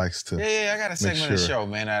segment that he likes to. Yeah, I got a segment of the show,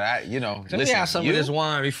 man. Let me have some of this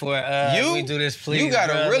wine before we do this, please. You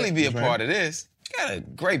gotta really be a part of this. You got a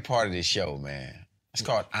great part of this show, man. It's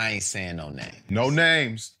called I Ain't Saying No Names. No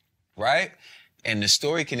names. Right? And the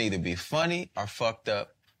story can either be funny or fucked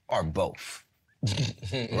up or both.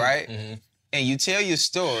 Right? Mm-hmm. And you tell your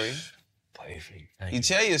story. You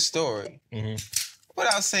tell your story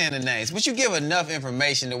without saying the names. But you give enough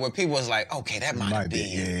information to where people was like, okay, that might have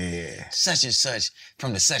been such and such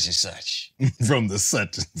from the such and such. From the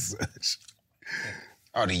such and such.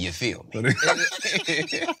 Or do you feel me? Bro,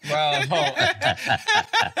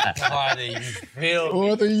 or do you feel me?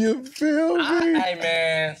 Or do you feel me? Hey,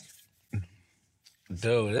 man.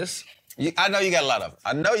 Dude, this... I know you got a lot of them.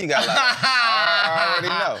 I already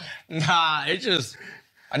know. Nah, it just...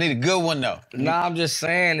 I need a good one, though. Nah, I'm just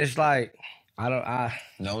saying, it's like,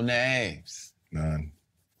 No names. None.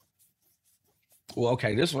 Well,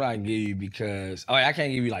 okay, this one I can give you because... Oh, I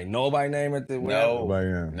can't give you, like, nobody name at the...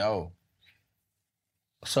 No.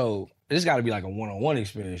 So, this got to be like a one-on-one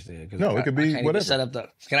experience then. No, it could be whatever. Set up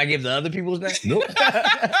can I give the other people's name? Nope.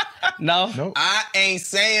 No? Nope. I ain't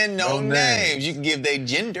saying no names. You can give their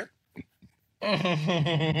gender.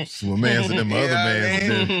 Some man's and them other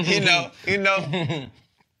man's. You know.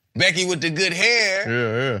 Becky with the good hair.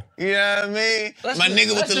 Yeah. You know what I mean? My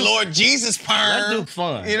nigga with the Lord Jesus perm. Let's do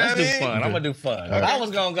fun. You know what I mean? I'm going to do fun. I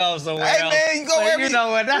was going to go somewhere else. Hey, man, you go wherever you know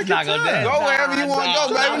what? That's not going to go wherever you want to go,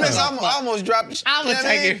 baby. Listen, I almost dropped the I'm going to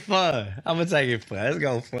take it fun. Let's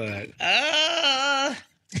go fun.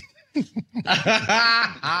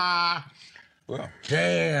 Well,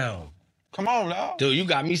 damn. Come on, dog. Dude, you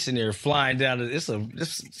got me sitting there flying down. It's a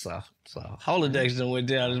holodeck that went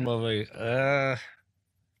down this motherfucker.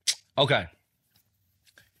 Okay.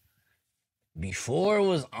 Before it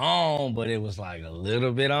was on, but it was like a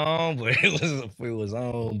little bit on, but it was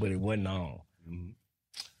on, but it wasn't on.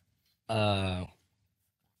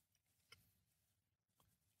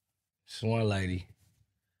 This one lady,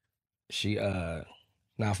 she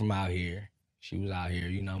not from out here. She was out here,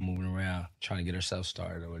 you know, moving around, trying to get herself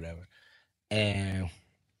started or whatever. And,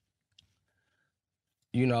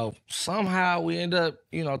 you know, somehow we end up,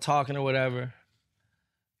 you know, talking or whatever.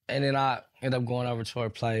 And then I end up going over to her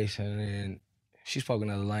place, and then she spoke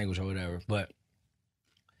another language or whatever. But,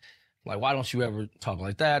 like, why don't you ever talk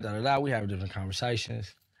like that? We have different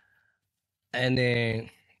conversations. And then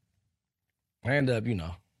I end up, you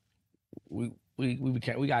know, we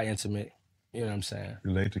got intimate. You know what I'm saying?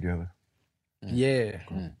 You lay together. Yeah.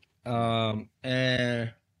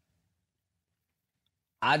 And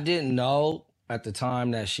I didn't know at the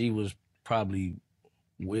time that she was probably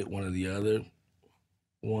with one of the other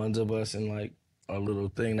ones of us in like a little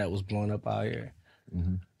thing that was blowing up out here.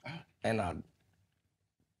 And I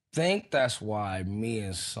think that's why me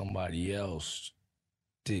and somebody else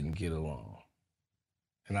didn't get along.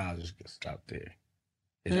 And I'll just stop there.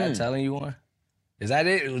 Is that telling you one? Is that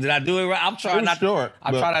it? Did I do it right? I'm trying not to.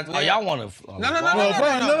 I'm trying not to. Oh, y'all want to?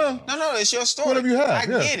 No. It's your story. Whatever you have. I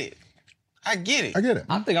get it. I get it.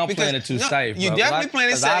 I think I'm playing it too safe. You definitely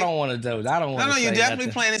playing it safe. I don't want to do. I don't want to. No, you're definitely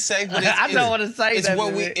nothing. playing it safe. But I don't want to say it's that.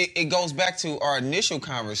 what it goes back to our initial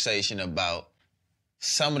conversation about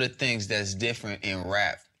some of the things that's different in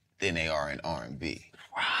rap than they are in R&B.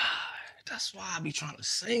 Right. That's why I be trying to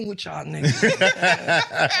sing with y'all niggas.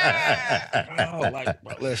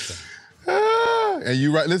 Bro, listen. And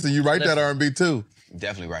you write. Listen, you write that R&B too.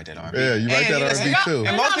 Definitely write that R&B. Yeah, you write that R&B too.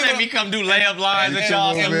 And most people come do layup lines at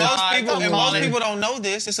y'all. And most people don't know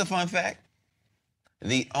this. It's a fun fact.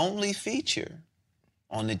 The only feature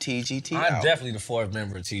on the TGT I'm album. definitely the fourth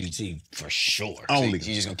member of TGT for sure. Only. So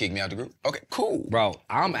you just gonna kick me out the group? Okay, cool. Bro,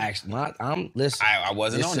 I'm actually not. Listen. I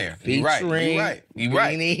wasn't on there. You Featuring. right. You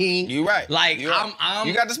right. Like you right. I'm.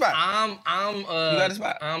 You got the spot. You got the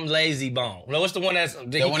spot. I'm Lazy Bone. No, what's the one that's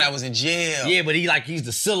the one that was in jail? Yeah, but he's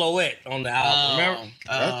the silhouette on the album.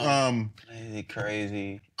 Remember?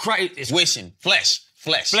 Crazy. Wishing. Flesh.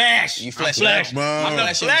 You flesh. I'm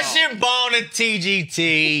the flesh and bone of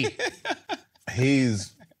TGT.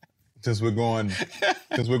 He's since we're going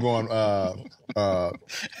Bone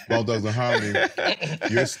Thugs and Harmony,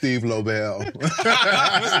 you're Steve Lobel.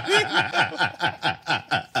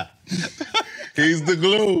 He's the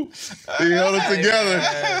glue. He held it together.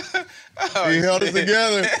 He held it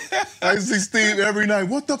together. I see Steve every night.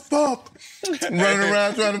 What the fuck? Running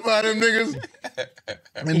around trying to find them niggas.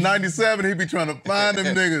 In 97, he'd be trying to find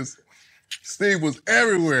them niggas. Steve was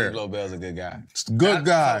everywhere. Steve Lobel's a good guy. Good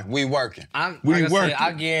guy. We working. We working.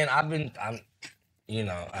 Again, I'm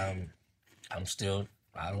still,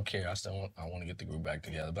 I don't care. I want to get the group back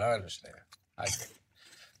together, but I understand.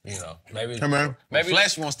 Maybe. Hey, man. Maybe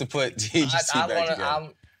Flesh wants to put TGT back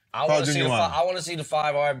together. I want to see the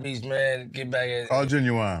 5 RBs, man, get back at Call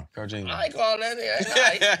Genuine. I ain't calling that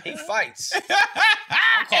nigga. He fights.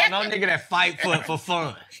 I'm calling no nigga that fight for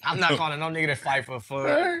fun. I'm not calling no nigga that fight for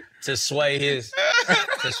fun to sway his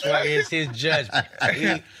judgment.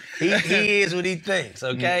 He is what he thinks,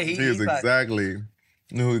 okay? He is exactly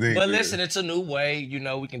who he is. But listen, it's a new way.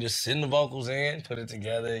 We can just send the vocals in, put it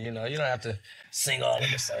together. You don't have to sing all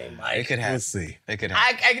in the same mic. It could happen. We'll see. It could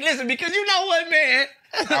happen. Listen, because you know what, man?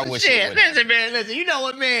 I wish Shit, listen, man, listen. You know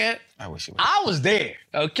what, man? I wish you would. I was there,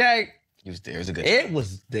 okay? You was there. It was a good It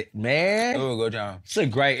was, man. It was a good job. It's a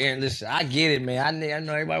great, and listen, I get it, man. I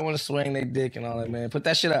know everybody want to swing their dick and all that, man. Put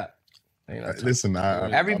that shit up. Listen,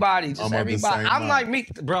 everybody. I'm like me,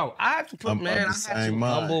 bro. I have to put, I'm man, I of have the to same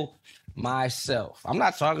mind. humble myself. I'm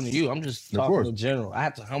not talking to you. I'm just talking in general. I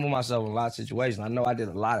have to humble myself in a lot of situations. I know I did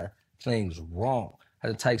a lot of things wrong. I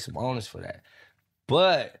had to take some onus for that.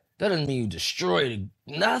 But that doesn't mean you destroy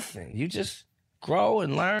nothing. You just grow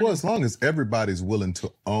and learn. Well, as long as everybody's willing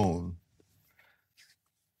to own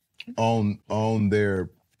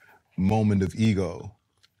their moment of ego,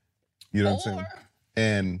 you know what I'm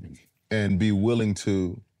saying? And be willing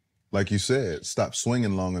to, like you said, stop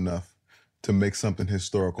swinging long enough to make something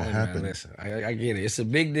historical happen. Man, listen, I get it. It's a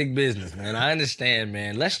big dick business, man. I understand,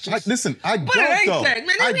 man. Let's just listen. I But don't it ain't though. that,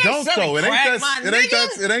 man. I don't though. It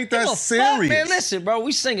ain't that serious. Man, listen, bro.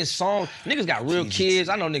 We singing songs. Niggas got real kids.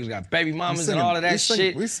 I know niggas got baby mamas and all of that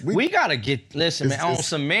shit. We gotta get man on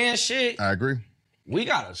some man shit. I agree. We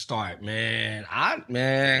gotta start, man.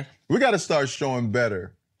 We gotta start showing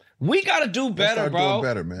better We gotta do better, start bro. doing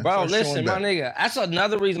better, man. Bro, Start listen, showing my better. nigga. That's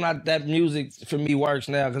another reason that music for me works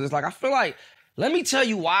now. Cause it's like, I feel like, let me tell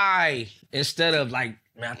you why, instead of like,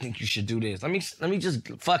 man, I think you should do this. Let me just,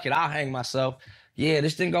 fuck it, I'll hang myself. Yeah,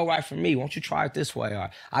 this didn't go right for me. Won't you try it this way?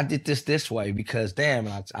 Or I did this way because damn,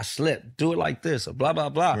 I slipped. Do it like this or blah, blah,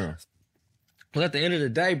 blah. Yeah. But at the end of the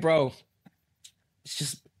day, bro,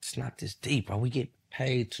 it's not this deep, bro. We get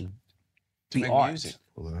paid to be make art. music.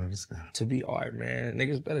 To be art, man.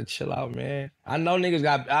 Niggas better chill out, man. I know niggas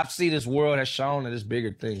I see this world has shown that there's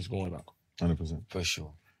bigger things going on. 100%. For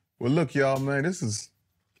sure. Well, look, y'all, man, this has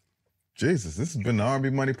been the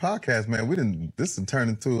R&B Money Podcast, man. This has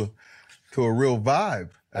turned into a real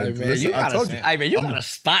vibe. Hey, man, Listen, you got a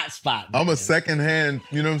spot. I'm a secondhand,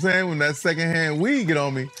 you know what I'm saying? When that secondhand weed get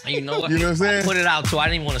on me. And you know what? You know what I'm saying? I put it out too. I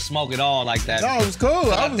didn't even want to smoke it all like that. No, it was cool.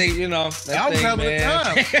 I think, you know, I was having a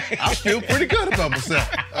time. I feel pretty good about myself.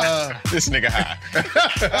 This nigga high.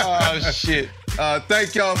 Oh, shit.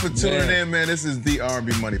 Thank y'all for tuning in, man. This is the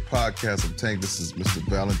R&B Money Podcast. I'm Tank. This is Mr.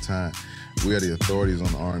 Valentine. We are the authorities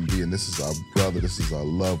on R&B, and this is our brother. This is our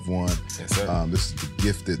loved one. Yes, sir. This is the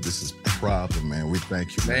gifted. This is Problem, man. We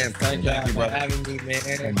thank you, man. Man, thank y'all for having me,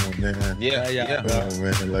 man. Come on, man. Yeah. Oh,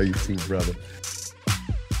 man, I love you too, brother.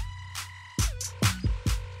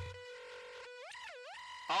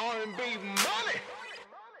 R&B money.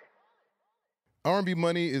 R&B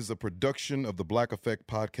Money is a production of the Black Effect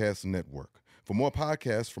Podcast Network. For more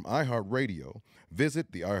podcasts from iHeartRadio,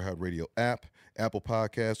 visit the iHeartRadio app, Apple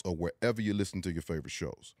Podcasts, or wherever you listen to your favorite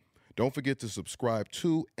shows. Don't forget to subscribe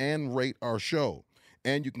to and rate our show.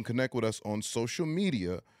 And you can connect with us on social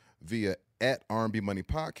media via @R&B Money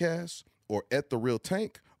Podcast or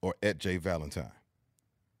 @TheRealTank or @JValentine.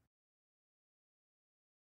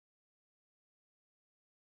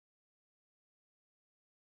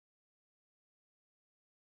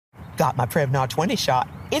 Got my Prevnar 20 shot.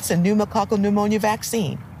 It's a pneumococcal pneumonia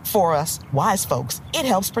vaccine. For us, wise folks, it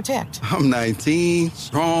helps protect. I'm 19,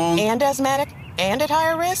 strong. And asthmatic and at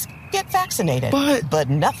higher risk? Get vaccinated. But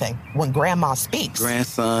nothing when grandma speaks.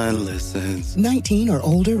 Grandson listens. 19 or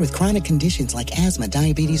older with chronic conditions like asthma,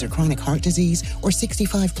 diabetes, or chronic heart disease, or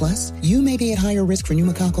 65 plus, you may be at higher risk for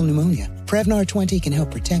pneumococcal pneumonia. Prevnar 20 can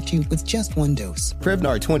help protect you with just one dose.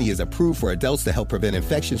 Prevnar 20 is approved for adults to help prevent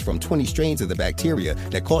infections from 20 strains of the bacteria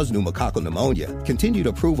that cause pneumococcal pneumonia. Continued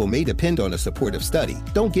approval may depend on a supportive study.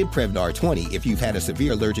 Don't get Prevnar 20 if you've had a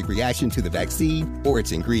severe allergic reaction to the vaccine or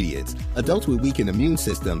its ingredients. Adults with weakened immune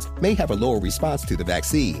systems may have a lower response to the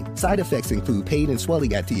vaccine. Side effects include pain and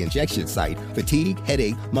swelling at the injection site, fatigue,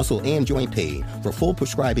 headache, muscle, and joint pain. For full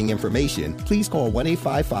prescribing information, please call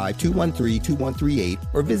 1-855-213-2138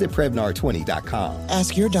 or visit Prevnar20.com.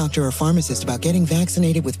 Ask your doctor or pharmacist about getting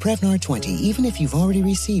vaccinated with Prevnar 20, even if you've already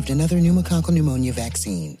received another pneumococcal pneumonia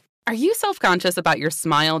vaccine. Are you self-conscious about your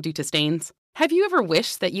smile due to stains? Have you ever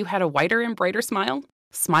wished that you had a whiter and brighter smile?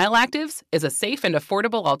 Smile Actives is a safe and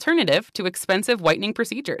affordable alternative to expensive whitening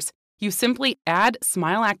procedures. You simply add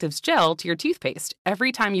Smile Actives gel to your toothpaste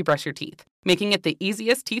every time you brush your teeth, making it the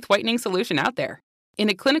easiest teeth whitening solution out there. In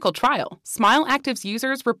a clinical trial, Smile Actives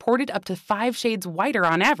users reported up to 5 shades whiter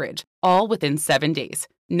on average, all within 7 days.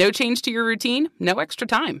 No change to your routine, no extra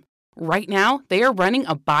time. Right now, they are running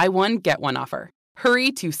a buy one, get one offer.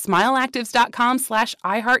 Hurry to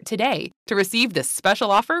smileactives.com/iHeart today to receive this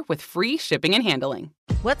special offer with free shipping and handling.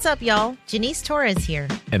 What's up, y'all? Janice Torres here.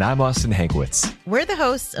 And I'm Austin Hankwitz. We're the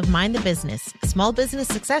hosts of Mind the Business, Small Business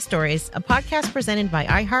Success Stories, a podcast presented by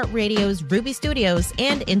iHeartRadio's Ruby Studios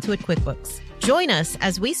and Intuit QuickBooks. Join us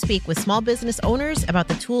as we speak with small business owners about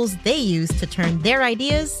the tools they use to turn their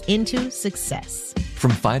ideas into success.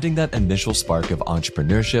 From finding that initial spark of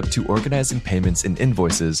entrepreneurship to organizing payments and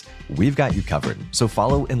invoices, we've got you covered. So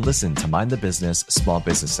follow and listen to Mind the Business Small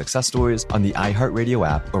Business Success Stories on the iHeartRadio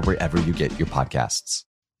app or wherever you get your podcasts.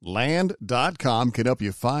 Land.com can help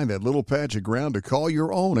you find that little patch of ground to call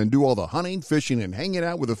your own and do all the hunting, fishing, and hanging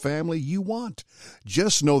out with the family you want.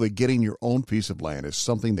 Just know that getting your own piece of land is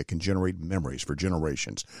something that can generate memories for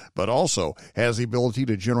generations, but also has the ability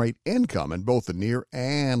to generate income in both the near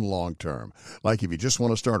and long term. Like if you just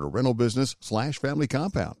want to start a rental business / family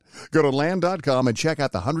compound. Go to Land.com and check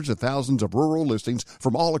out the hundreds of thousands of rural listings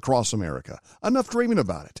from all across America. Enough dreaming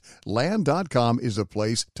about it. Land.com is a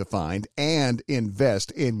place to find and invest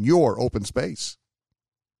in your open space.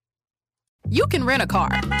 You can rent a car,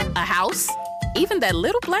 a house, even that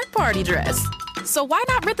little black party dress. So why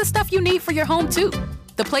not rent the stuff you need for your home, too?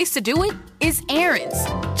 The place to do it is Aaron's.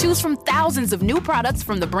 Choose from thousands of new products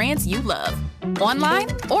from the brands you love, online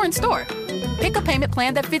or in store. Pick a payment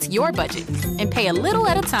plan that fits your budget and pay a little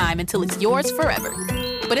at a time until it's yours forever.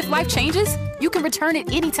 But if life changes, You can return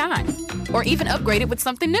it anytime, or even upgrade it with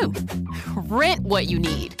something new. Rent what you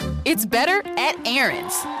need. It's better at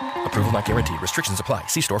Aaron's. Approval not guaranteed. Restrictions apply.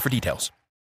 See store for details.